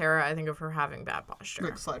think of Tara, I think of her having bad posture.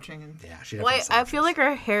 Like slouching. And... Yeah, she Well, I feel like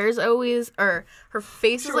her hair's always, or her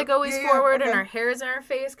face is like always forward, and her hair's in her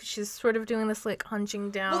face because she's sort of doing this like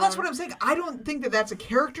hunching down. Well, that's what I'm saying. I don't think that that's a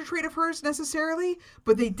character trait of hers necessarily,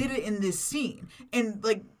 but they did it in this scene, and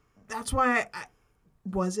like that's why.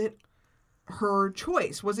 Was it her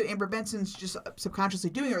choice? Was it Amber Benson's just subconsciously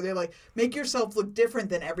doing it? Or they're like, make yourself look different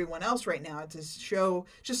than everyone else right now to show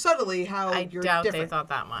just subtly how you're doubt different. they thought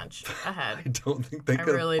that much ahead. I don't think they I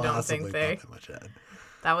could really have don't possibly think they. thought that much ahead.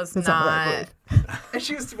 That was That's not. I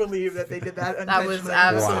choose to believe that they did that. That was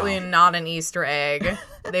absolutely not an Easter egg.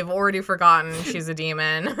 They've already forgotten she's a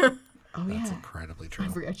demon. Oh That's yeah, incredibly true. I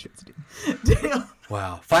forgot she was a demon.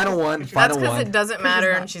 Wow. Final one. That's because it doesn't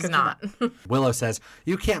matter and she's not. Willow says,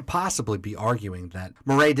 you can't possibly be arguing that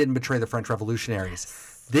Murray didn't betray the French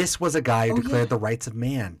revolutionaries. This was a guy who declared the rights of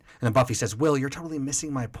man. And then Buffy says, Will, you're totally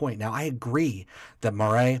missing my point. Now, I agree that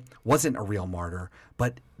Murray wasn't a real martyr,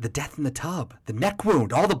 but the death in the tub, the neck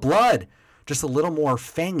wound, all the blood, just a little more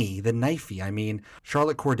fangy than knifey. I mean,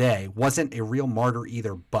 Charlotte Corday wasn't a real martyr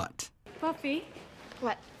either, but... Buffy,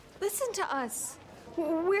 What? listen to us.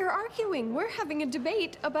 We're arguing. We're having a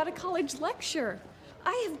debate about a college lecture.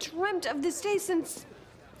 I have dreamt of this day since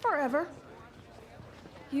forever.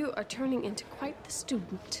 You are turning into quite the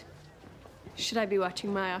student. Should I be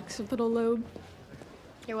watching my occipital lobe?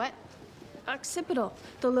 Your what? Occipital,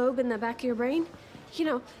 the lobe in the back of your brain. You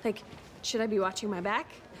know, like, should I be watching my back?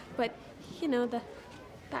 But, you know, the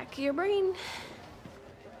back of your brain.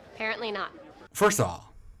 Apparently not. First of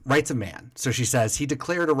all, rights of man. So she says he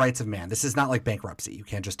declared a rights of man. This is not like bankruptcy. You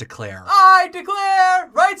can't just declare. I declare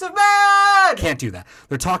rights of man! Can't do that.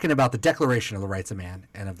 They're talking about the Declaration of the Rights of Man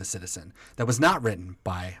and of the Citizen. That was not written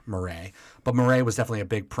by Murray, but Murray was definitely a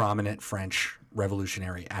big, prominent French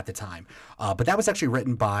revolutionary at the time. But that was actually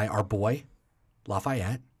written by our boy,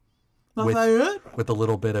 Lafayette. With a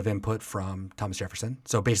little bit of input from Thomas Jefferson.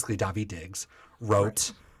 So basically, David Diggs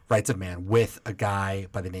wrote Rights of Man with a guy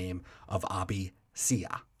by the name of Abi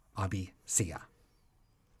Sia.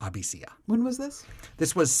 When was this?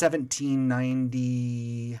 This was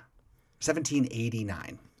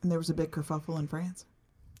 1789. And there was a big kerfuffle in France?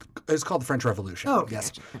 It's called the French Revolution. Oh, okay.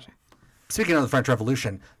 Yes. Gotcha. Speaking of the French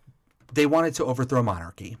Revolution, they wanted to overthrow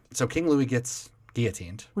monarchy. So King Louis gets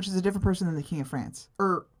guillotined. Which is a different person than the King of France.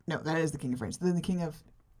 Or, no, that is the King of France. Then the King of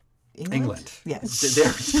England? Yes.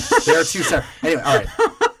 There are two separate. Anyway, all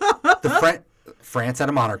right. France had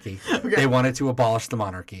a monarchy. Okay. They wanted to abolish the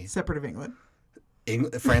monarchy. Separate of England.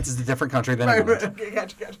 France is a different country than England. Okay,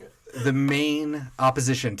 gotcha. The main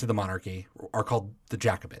opposition to the monarchy are called the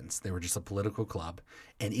Jacobins. They were just a political club.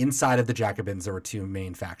 And inside of the Jacobins, there were two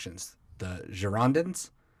main factions. The Girondins,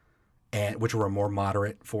 which were a more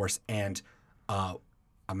moderate force, and I'm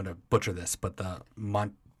going to butcher this, but the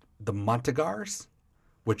Montegars,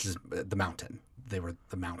 which is the mountain. They were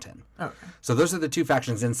the mountain. Okay. So those are the two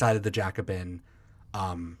factions inside of the Jacobin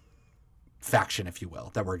faction, if you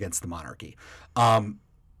will, that were against the monarchy.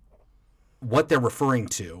 What they're referring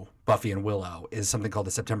to, Buffy and Willow, is something called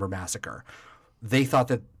the September Massacre. They thought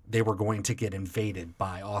that they were going to get invaded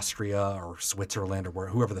by Austria or Switzerland or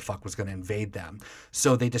whoever the fuck was going to invade them.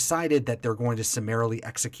 So they decided that they're going to summarily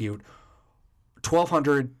execute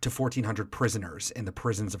 1,200 to 1,400 prisoners in the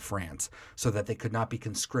prisons of France so that they could not be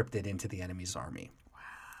conscripted into the enemy's army. Wow.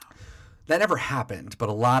 That never happened, but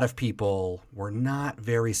a lot of people were not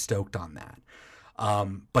very stoked on that.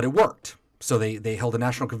 But it worked. So they held a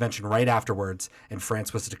national convention right afterwards, and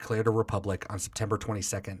France was declared a republic on September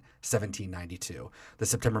 22nd, 1792. The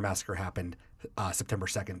September Massacre happened September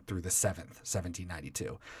 2nd through the 7th,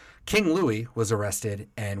 1792. King Louis was arrested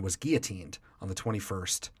and was guillotined on the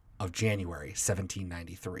 21st of January,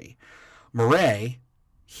 1793. Murray,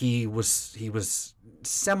 he was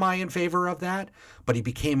semi in favor of that, but he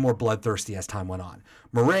became more bloodthirsty as time went on.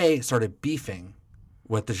 Murray started beefing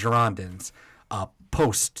with the Girondins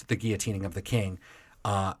post the guillotining of the king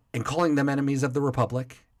and calling them enemies of the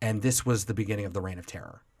Republic. And this was the beginning of the Reign of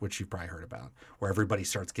Terror, which you've probably heard about, where everybody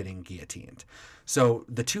starts getting guillotined. So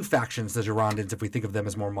the two factions, the Girondins, if we think of them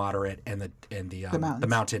as more moderate, and the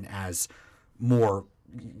Mountain as more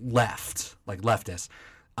left, like leftist,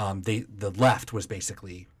 the left was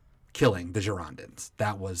basically killing the Girondins.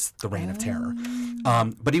 That was the Reign of Terror.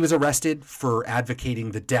 But he was arrested for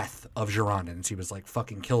advocating the death of Girondins. He was like,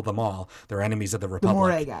 fucking kill them all. They're enemies of the Republic. The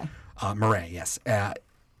Murray guy. Murray, yes. And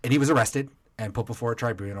he was arrested and put before a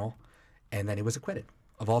tribunal, and then he was acquitted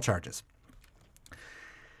of all charges.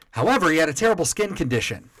 However, he had a terrible skin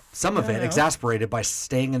condition, some of it exasperated by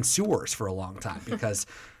staying in sewers for a long time because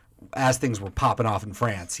as things were popping off in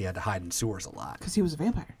France, he had to hide in sewers a lot. Because he was a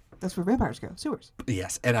vampire. That's where vampires go, sewers.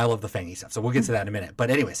 Yes, and I love the fangy stuff, so we'll get to that in a minute.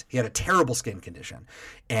 But anyways, he had a terrible skin condition,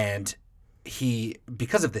 and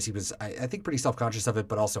because of this, he was, I think, pretty self-conscious of it,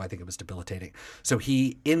 but also I think it was debilitating. So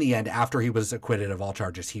he, in the end, after he was acquitted of all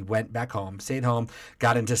charges, he went back home, stayed home,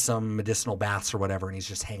 got into some medicinal baths or whatever, and he's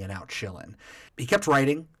just hanging out, chilling. He kept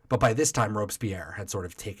writing, but by this time, Robespierre had sort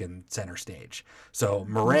of taken center stage. So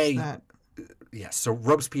Marais... Yes, so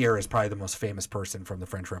Robespierre is probably the most famous person from the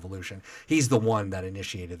French Revolution. He's the one that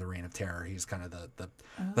initiated the Reign of Terror. He's kind of the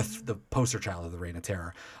poster child of the Reign of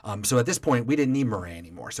Terror. So at this point, we didn't need Marais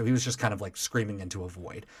anymore. So he was just kind of like screaming into a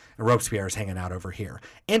void. And Robespierre is hanging out over here.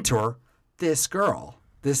 Enter this girl,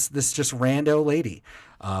 this just rando lady.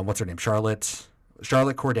 What's her name? Charlotte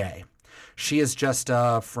Corday. She is just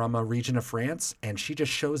from a region of France, and she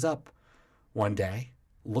just shows up one day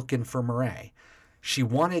looking for Marais. She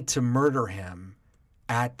wanted to murder him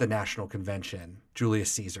at the National Convention,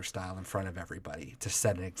 Julius Caesar style, in front of everybody to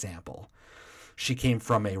set an example. She came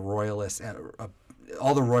from a royalist.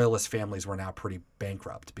 All the royalist families were now pretty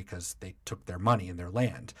bankrupt because they took their money and their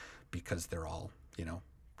land because they're all,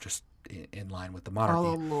 just in line with the monarchy.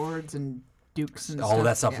 All the lords and dukes and all of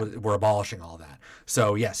that stuff. We're abolishing all that.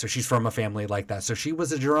 So so she's from a family like that. So she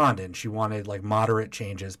was a Girondin. She wanted like moderate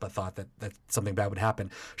changes, but thought that something bad would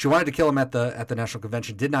happen. She wanted to kill him at the National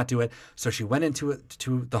Convention, did not do it. So she went into it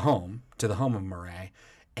to the home of Marais,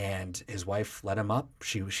 and his wife let him up.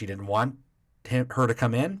 She didn't want her to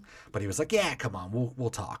come in, but he was like, yeah, come on, we'll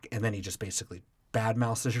talk. And then he just basically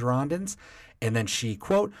badmouths the Girondins, and then she,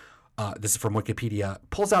 quote, this is from Wikipedia,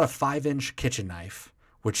 pulls out a 5-inch kitchen knife,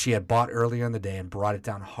 which she had bought earlier in the day, and brought it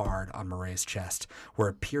down hard on Marais' chest, where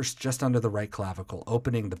it pierced just under the right clavicle,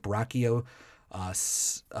 opening the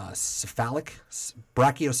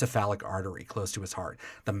brachiocephalic artery close to his heart.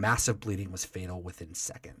 The massive bleeding was fatal within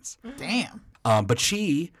seconds. Damn. But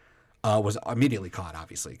she was immediately caught,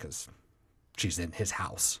 obviously, because she's in his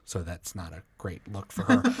house, so that's not a great look for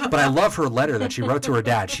her. But I love her letter that she wrote to her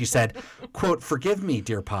dad. She said, quote, "Forgive me,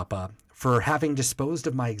 dear Papa, for having disposed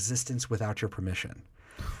of my existence without your permission."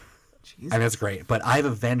 Jesus. I mean, that's great. But I've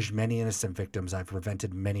avenged many innocent victims. I've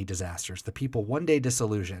prevented many disasters. The people, one day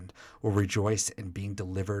disillusioned, will rejoice in being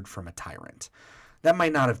delivered from a tyrant. That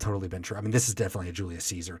might not have totally been true. I mean, this is definitely a Julius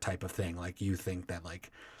Caesar type of thing. Like, you think that, like,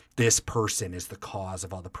 this person is the cause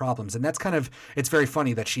of all the problems. And that's kind of, it's very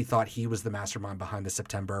funny that she thought he was the mastermind behind the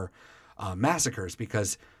September massacres,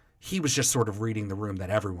 because he was just sort of reading the room that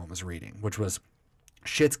everyone was reading, which was,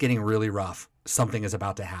 shit's getting really rough. Something is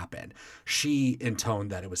about to happen. She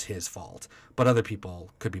intoned that it was his fault, but other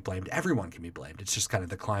people could be blamed. Everyone can be blamed. It's just kind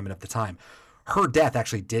of the climate of the time. Her death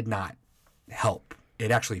actually did not help.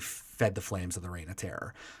 It actually fed the flames of the Reign of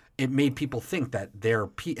Terror. It made people think that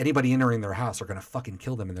anybody entering their house are going to fucking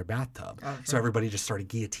kill them in their bathtub. Oh, sure. So everybody just started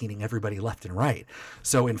guillotining everybody left and right.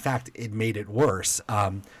 So in fact, it made it worse.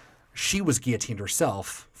 She was guillotined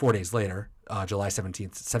herself 4 days later, July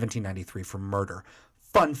 17th, 1793, for murder.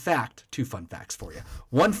 Fun fact, 2 fun facts for you.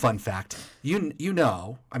 One fun fact, I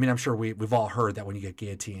mean, I'm sure we've all heard that when you get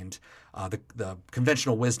guillotined, the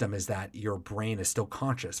conventional wisdom is that your brain is still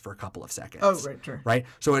conscious for a couple of seconds. Oh, right, sure. Right?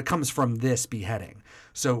 So it comes from this beheading.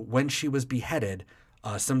 So when she was beheaded,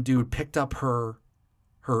 some dude picked up her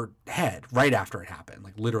head right after it happened,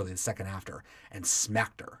 like literally the second after, and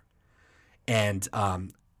smacked her. And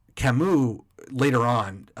Camus later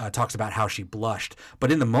on talks about how she blushed,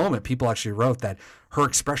 but in the moment people actually wrote that her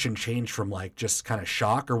expression changed from like just kind of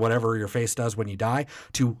shock or whatever your face does when you die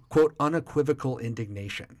to, quote, unequivocal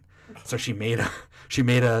indignation. So she made a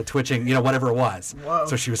twitching, whatever it was. Whoa.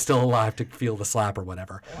 So she was still alive to feel the slap or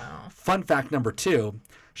whatever. Wow. Fun fact number 2,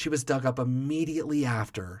 she was dug up immediately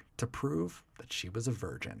after to prove that she was a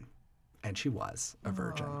virgin. And she was a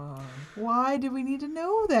virgin. Why do we need to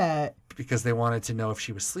know that? Because they wanted to know if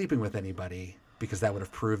she was sleeping with anybody, because that would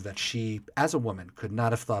have proved that she, as a woman, could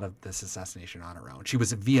not have thought of this assassination on her own. She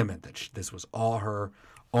was vehement that this was all her,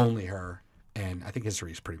 only her, and I think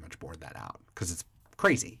history has pretty much borne that out, because it's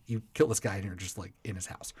crazy. You kill this guy and you're just like in his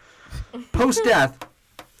house. Post-death,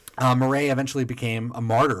 Marais eventually became a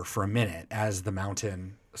martyr for a minute as the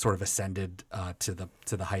mountain sort of ascended to the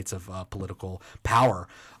heights of political power.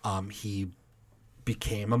 He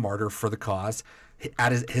became a martyr for the cause.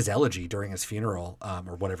 At his elegy during his funeral,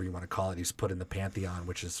 or whatever you want to call it, he's put in the Pantheon,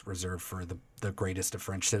 which is reserved for the greatest of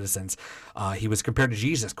French citizens. He was compared to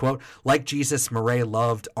Jesus, quote, "Like Jesus, Marais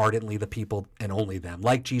loved ardently the people and only them.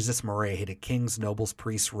 Like Jesus, Marais hated kings, nobles,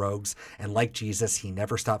 priests, rogues, and like Jesus, he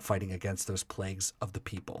never stopped fighting against those plagues of the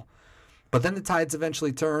people." But then the tides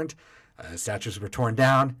eventually turned. Statues were torn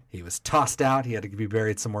down. He was tossed out. He had to be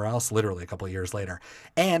buried somewhere else, literally a couple of years later.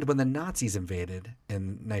 And when the Nazis invaded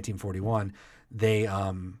in 1941, they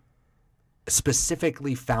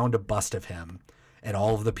specifically found a bust of him and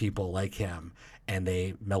all of the people like him, and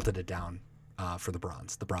they melted it down for the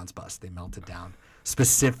bronze bust. They melted down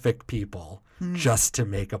specific people just to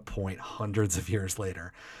make a point hundreds of years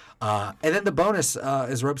later. And then the bonus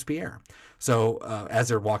is Robespierre. So as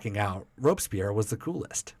they're walking out, Robespierre was the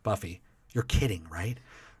coolest. Buffy, you're kidding, right?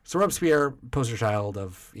 So Robespierre, poster child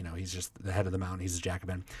of, he's just the head of the mountain. He's a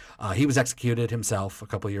Jacobin. He was executed himself a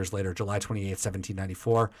couple of years later, July 28th,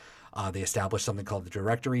 1794. They established something called the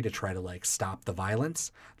Directory to try to stop the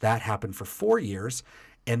violence. That happened for 4 years.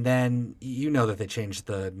 And then that they changed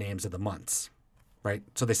the names of the months, right?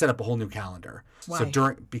 So they set up a whole new calendar. Why?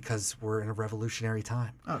 So because we're in a revolutionary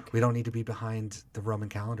time. Okay. We don't need to be behind the Roman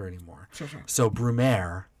calendar anymore. Sure. So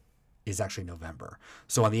Brumaire is actually November.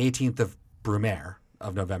 So on the 18th of Brumaire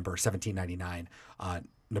of November 1799,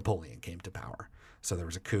 Napoleon came to power. So there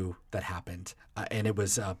was a coup that happened, and it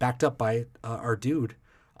was backed up by our dude,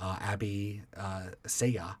 Abby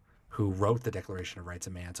Saya, who wrote the Declaration of Rights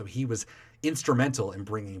of Man. So he was instrumental in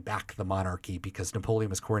bringing back the monarchy because Napoleon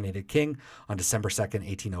was coronated king on December 2nd,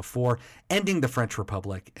 1804, ending the French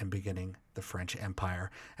Republic and beginning the French Empire.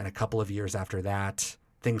 And a couple of years after that,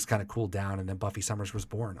 things kind of cooled down, and then Buffy Summers was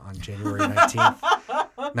born on January 19th,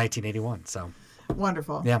 1981. So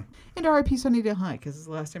wonderful. Yeah. And R.I.P. Sunnydale High, because it's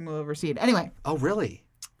the last time we'll ever see it. Anyway. Oh, really?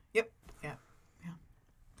 Yep. Yeah.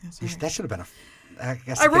 Sorry. That should have been I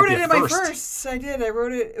wrote it in my first. I did. I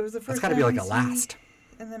wrote it. It was the first. That's got to be like a see, last.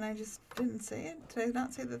 And then I just didn't say it. Did I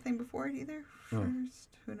not say the thing before it either? First.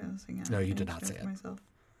 Who knows? No, you did not say it. Myself.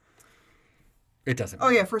 It doesn't. Oh,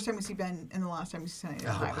 yeah. First time we see Ben and the last time we see Sunnydale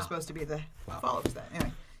High was supposed to be the follow-up to that.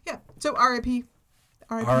 Anyway. Yeah. So R.I.P.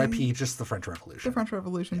 R.I.P. just the French Revolution. The French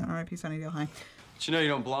Revolution. Yeah. R.I.P. Sunnydale High. But you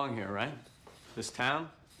don't belong here, right? This town?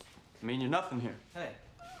 You're nothing here. Hey.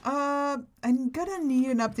 I'm gonna need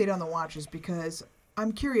an update on the watches because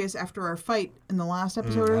I'm curious after our fight in the last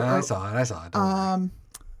episode. I saw it. Don't worry.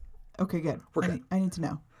 Okay, good. We're good. I need to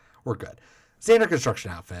know. We're good. Xander construction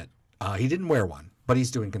outfit. He didn't wear one, but he's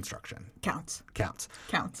doing construction. Counts.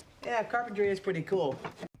 Yeah, carpentry is pretty cool.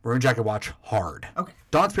 Maroon Jacket watch, hard. Okay.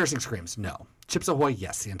 Dawn's piercing screams, no. Chips Ahoy,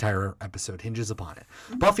 yes. The entire episode hinges upon it.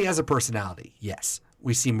 Buffy has a personality, yes.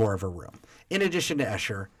 We see more of her room. In addition to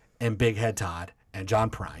Escher and Big Head Todd and John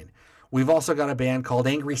Prine, we've also got a band called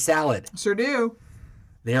Angry Salad. Sure do.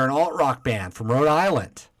 They are an alt-rock band from Rhode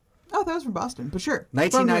Island. Oh, that was from Boston, but sure.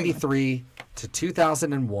 1993 to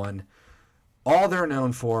 2001. All they're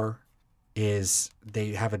known for is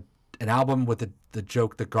they have an album with the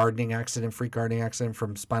joke, the freak gardening accident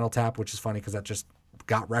from Spinal Tap, which is funny because that just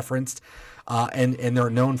got referenced. And they're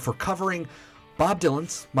known for covering Bob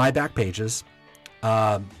Dylan's My Back Pages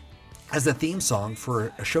as the theme song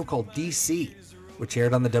for a show called DC, which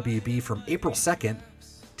aired on the WB from April 2nd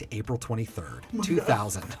to April 23rd,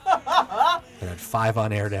 2000. It had 5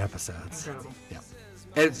 unaired episodes. Incredible. Yeah.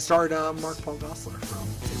 And it starred Mark Paul Gosselaar from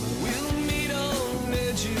We'll meet on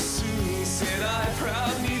edges soon, said I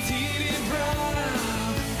proudly did proud.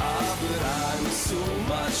 But I'm so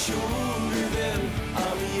much older than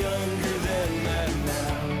I'm younger than that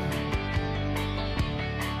now.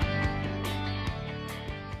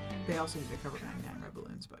 They also did a cover of 99 Red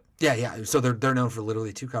Balloons, but Yeah. So they're known for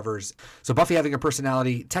literally 2 covers. So Buffy having a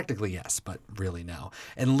personality, technically yes, but really no.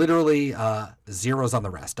 And literally zeros on the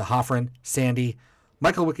rest. DeHoffrin, Sandy,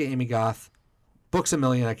 Michael Wickett, Amy Goth, Books a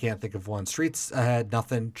Million, I can't think of one. Streets Ahead,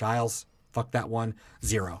 nothing. Giles, fuck that one.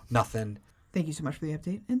 0, nothing. Thank you so much for the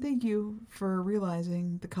update, and thank you for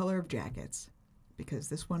realizing the color of jackets, because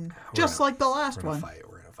this one, like the last one,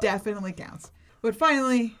 definitely counts. But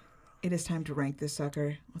finally, it is time to rank this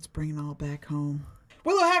sucker. Let's bring it all back home.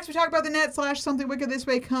 Willow Hacks, we talk about the net / something wicked this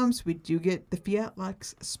way comes. We do get the Fiat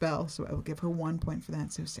Lux spell, so I will give her 1 point for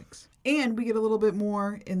that, so 6. And we get a little bit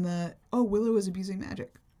more in the, Willow is abusing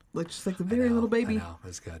magic. Just like the very little baby. I know,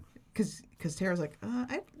 it's good. Because Tara's like,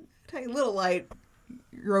 I tell you, a little light,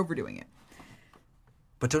 you're overdoing it.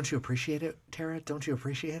 But don't you appreciate it, Tara? Don't you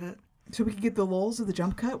appreciate it? So we can get the lulls of the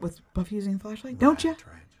jump cut with Buffy using a flashlight, don't you?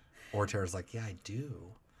 Right. Or Tara's like, yeah, I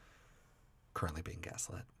do. Currently being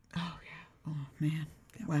gaslit. Oh, yeah. Oh, man.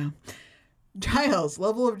 Yeah. Wow. Giles,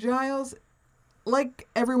 level of Giles. Like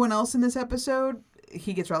everyone else in this episode,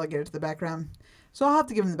 he gets relegated to the background. So I'll have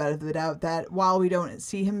to give him the benefit of the doubt that while we don't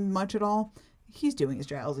see him much at all, he's doing his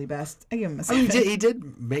Gilesy best. I give him a I 7. mean, he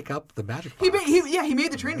did make up the magic box. He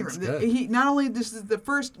made the training room. good. He not only this is the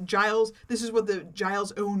first Giles. This is what the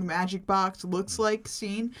Giles' own magic box looks like.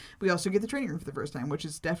 Scene. We also get the training room for the first time, which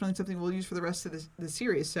is definitely something we'll use for the rest of the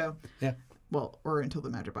series. So yeah. Well, or until the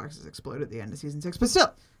magic boxes explode at the end of season 6. But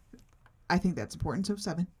still, I think that's important. So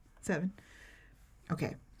 7.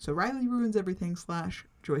 Okay. So Riley ruins everything.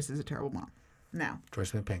 / Joyce is a terrible mom. Now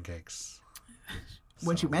Joyce made pancakes.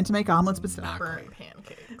 When she meant to make omelets, but still. Burnt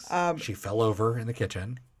pancakes. She fell over in the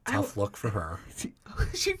kitchen. Tough look for her.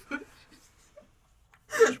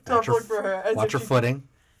 Tough look for her. Watch her footing.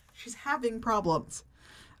 She's having problems.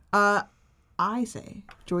 I say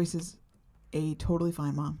Joyce is a totally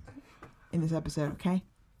fine mom in this episode, okay?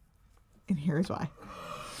 And here's why.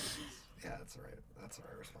 Yeah, that's right. That's the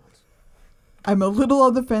right response. I'm a little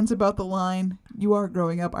on the fence about the line, "You are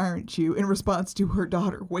growing up, aren't you?" in response to her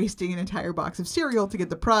daughter wasting an entire box of cereal to get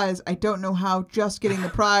the prize. I don't know how just getting the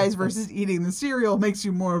prize versus eating the cereal makes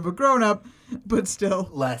you more of a grown-up, but still.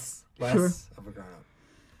 Less Sure. of a grown-up.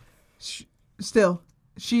 Still,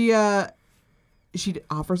 she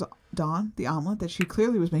offers Dawn the omelet that she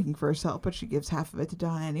clearly was making for herself, but she gives half of it to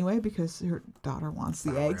Dawn anyway because her daughter wants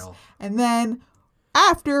the eggs. Real. And then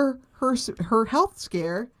after her health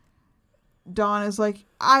scare, Dawn is like,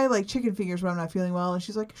 "I like chicken fingers when I'm not feeling well," and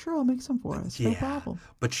she's like, "Sure, I'll make some for us. No problem."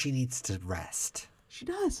 But she needs to rest. She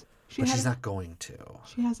does. But she's not going to.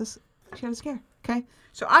 She had a scare. Okay,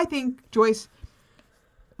 so I think Joyce.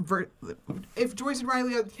 If Joyce and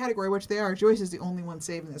Riley are the category, which they are, Joyce is the only one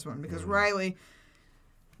saving this one because Riley.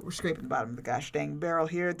 We're scraping the bottom of the gosh dang barrel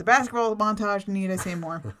here. The basketball montage. Need I say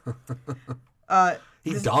more?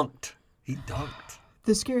 He dunked.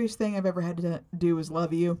 The scariest thing I've ever had to do was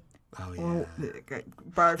Love You. Oh yeah. Or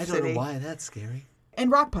Barf I City. don't know why that's scary. And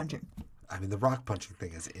rock punching. I mean, the rock punching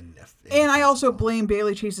thing is And I also blame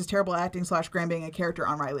Bailey Chase's terrible acting / Graham being a character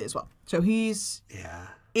on Riley as well. So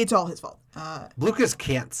it's all his fault. Lucas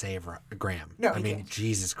can't save Graham. No, I he mean, can't.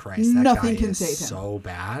 Jesus Christ, that Nothing guy can is save him. so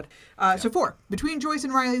bad. So 4. Between Joyce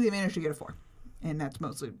and Riley, they managed to get a 4. And that's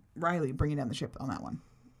mostly Riley bringing down the ship on that one.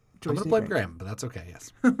 I'm going to blame Graham, but that's okay,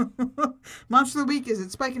 yes. Monster of the Week, is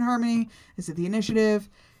it Spike and Harmony? Is it the Initiative?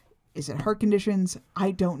 Is it Heart Conditions?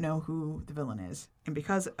 I don't know who the villain is. And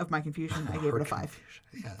because of my confusion, I gave it a 5.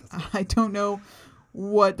 Yeah, I don't know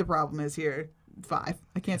what the problem is here. 5.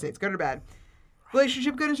 I can't say it's good or bad.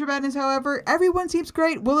 Relationship goodness or badness, however, everyone seems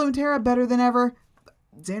great. Willow and Tara better than ever.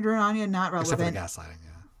 Xander and Anya not relevant. Except for the gaslighting,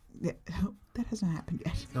 yeah. That hasn't happened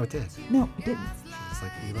yet. No, it did. No, it didn't. It's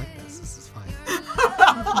like, you like this. This is fine.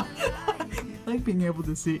 I like being able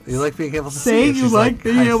to see. You like being able to see. Saying you like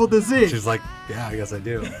being able to see. She's like, yeah, I guess I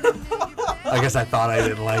do. I guess I thought I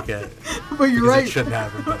didn't like it. But you're right. It shouldn't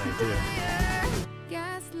happen, but I do.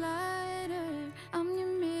 Gaslighter, I'm your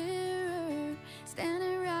mirror,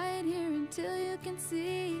 standing right here until you can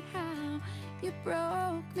see how you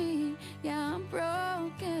broke me. Yeah, I'm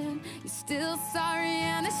broken. You're still sorry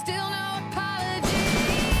and there's still no apology.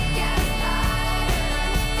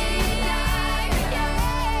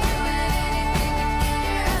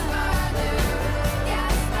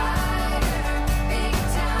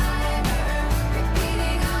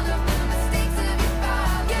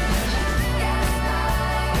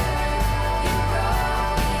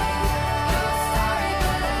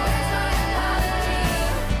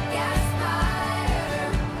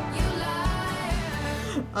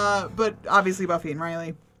 But obviously Buffy and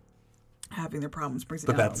Riley having their problems brings it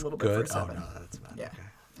But down that's a little good. bit for 7. Oh, no, that's bad. Yeah. Okay.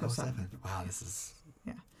 Oh, 7. Wow, this is...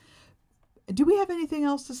 Yeah. Do we have anything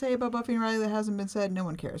else to say about Buffy and Riley that hasn't been said? No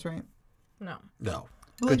one cares, right? No. No.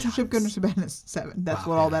 Relationship goodness or badness, 7. That's Wow,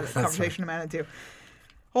 what all yeah, that that's conversation amounted to.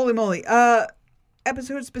 Holy moly.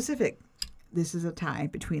 Episode specific. This is a tie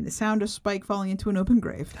between the sound of Spike falling into an open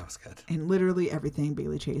grave. That was good. And literally everything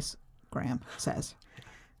Bailey Chase Graham says.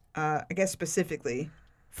 I guess specifically,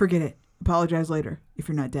 forget it. Apologize later if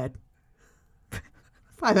you're not dead.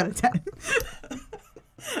 5 out of 10.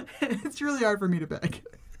 It's really hard for me to pick.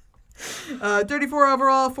 34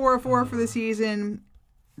 overall, 404 for the season,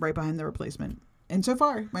 right behind The Replacement. And so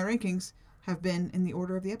far, my rankings have been in the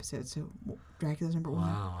order of the episodes. So Dracula's number 1,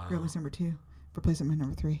 Wow. Realism number 2, Replacement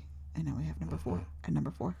number 3, and now we have number 4 at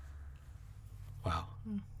number 4. Wow.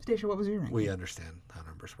 Stacia, what was your ranking? We understand how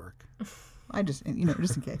numbers work. I just,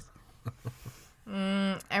 just in case.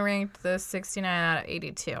 I ranked this 69 out of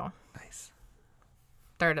 82. Nice.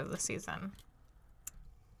 Third of the season.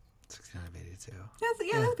 69 out of 82.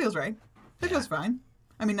 Yeah, that feels right. That feels fine.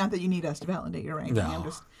 I mean, not that you need us to validate your ranking.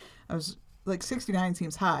 No. I was like 69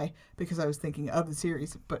 seems high because I was thinking of the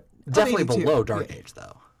series, but of Definitely 82. below Dark Yeah. Age,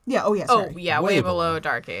 though. Yeah. Oh, yeah. Sorry. Oh, yeah. Way below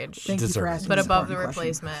Dark Age. Thank you for asking. But this above the important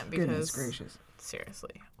question. replacement because Goodness gracious.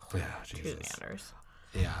 Seriously. Yeah, Two Jesus. Xanders.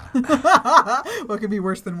 Yeah. What could be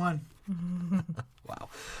worse than one?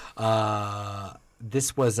 Wow.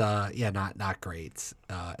 This was not great.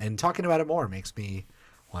 And talking about it more makes me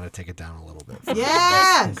want to take it down a little bit.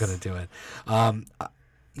 Yes! I'm gonna do it. I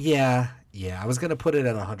was gonna put it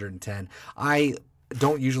at 110. I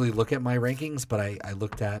don't usually look at my rankings, but I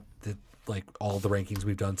looked at all the rankings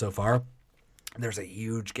we've done so far. There's a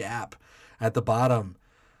huge gap at the bottom,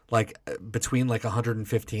 between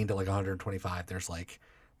 115 to 125. There's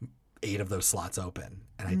 8 of those slots open,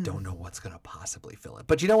 and I don't know what's going to possibly fill it.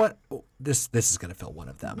 But you know what? This is going to fill one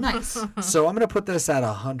of them. Nice. So I'm going to put this at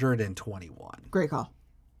 121. Great call.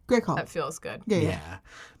 Great call. That feels good. Yeah.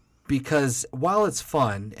 Because while it's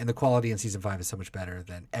fun, and the quality in season 5 is so much better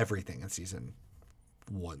than everything in season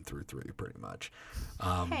 1 through 3, pretty much.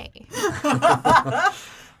 Hey.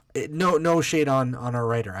 No shade on our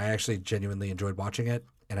writer. I actually genuinely enjoyed watching it,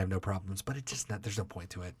 and I have no problems. But there's no point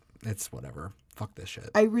to it. It's whatever. Fuck this shit.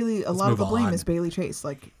 A Let's lot of the move blame on. is Bailey Chase.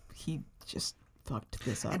 He just fucked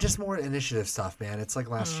this up. And just more initiative stuff, man. It's like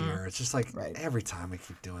last year. It's just every time we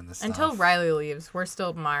keep doing this Until stuff. Riley leaves, we're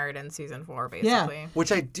still mired in season 4, basically.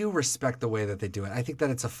 Which I do respect the way that they do it. I think that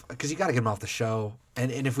it's because you got to get him off the show.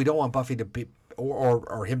 And if we don't want Buffy to be,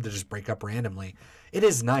 or him to just break up randomly, it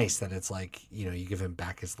is nice that it's you give him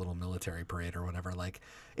back his little military parade or whatever.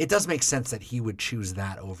 It does make sense that he would choose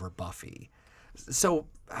that over Buffy. So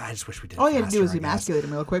I just wish we did. All you had to do was emasculate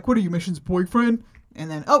him real quick. What are you, Mission's boyfriend? And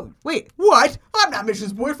then, oh, wait, what? I'm not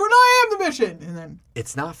Mission's boyfriend. I am the Mission. And then.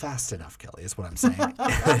 It's not fast enough, Kelly, is what I'm saying.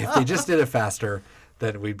 If they just did it faster,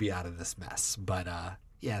 then we'd be out of this mess. But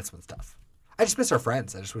this one's tough. I just miss our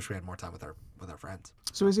friends. I just wish we had more time with our friends.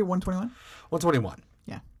 So is it 121? 121.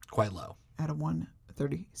 Yeah. Quite low. Out of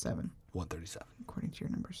 137. 137. According to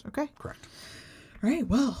your numbers. Okay. Correct. All right,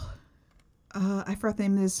 well. I forgot the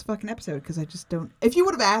name of this fucking episode because I just don't. If you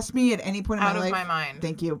would have asked me at any point in Out my life, of my mind.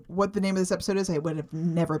 Thank you. What the name of this episode is, I would have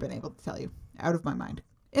never been able to tell you. Out of my mind.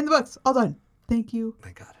 In the books. All done. Thank you.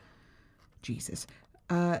 Thank God. Jesus.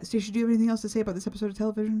 Stacia, do you have anything else to say about this episode of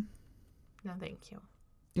television? No, thank you.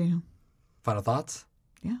 Daniel. Final thoughts?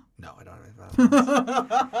 Yeah. No, I don't have any final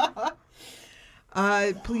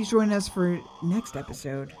thoughts. Please join us for next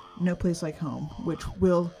episode, No Place Like Home, which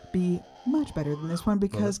will be much better than this one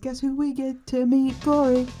because guess who we get to meet?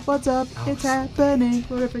 Glory. What's up? It's happening.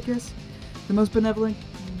 Whatever, guess. The most benevolent,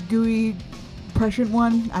 gooey, prescient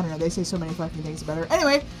one. I don't know. They say so many fucking things about her.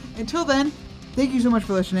 Anyway, until then, thank you so much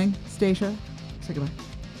for listening. Stacia, say goodbye.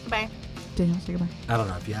 Goodbye. Daniel, say goodbye. I don't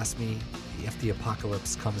know. If you ask me, if the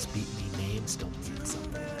apocalypse comes, beat me, names don't mean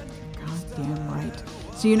something. Goddamn right.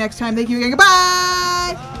 See you next time. Thank you again.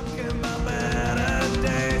 Goodbye!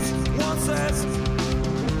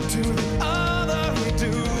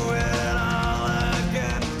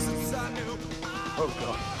 Oh,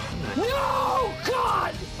 God. No,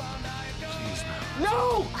 God!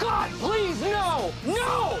 No, God, please, no!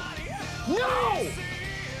 No! No!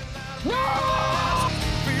 No!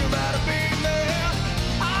 Feel that I've been there.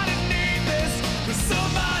 I didn't need this, but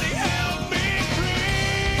somebody help me breathe.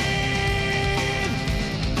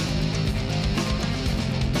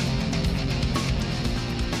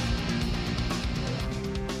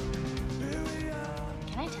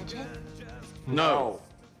 Can I touch it? No.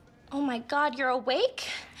 Oh my God, you're awake?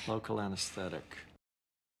 Local anesthetic.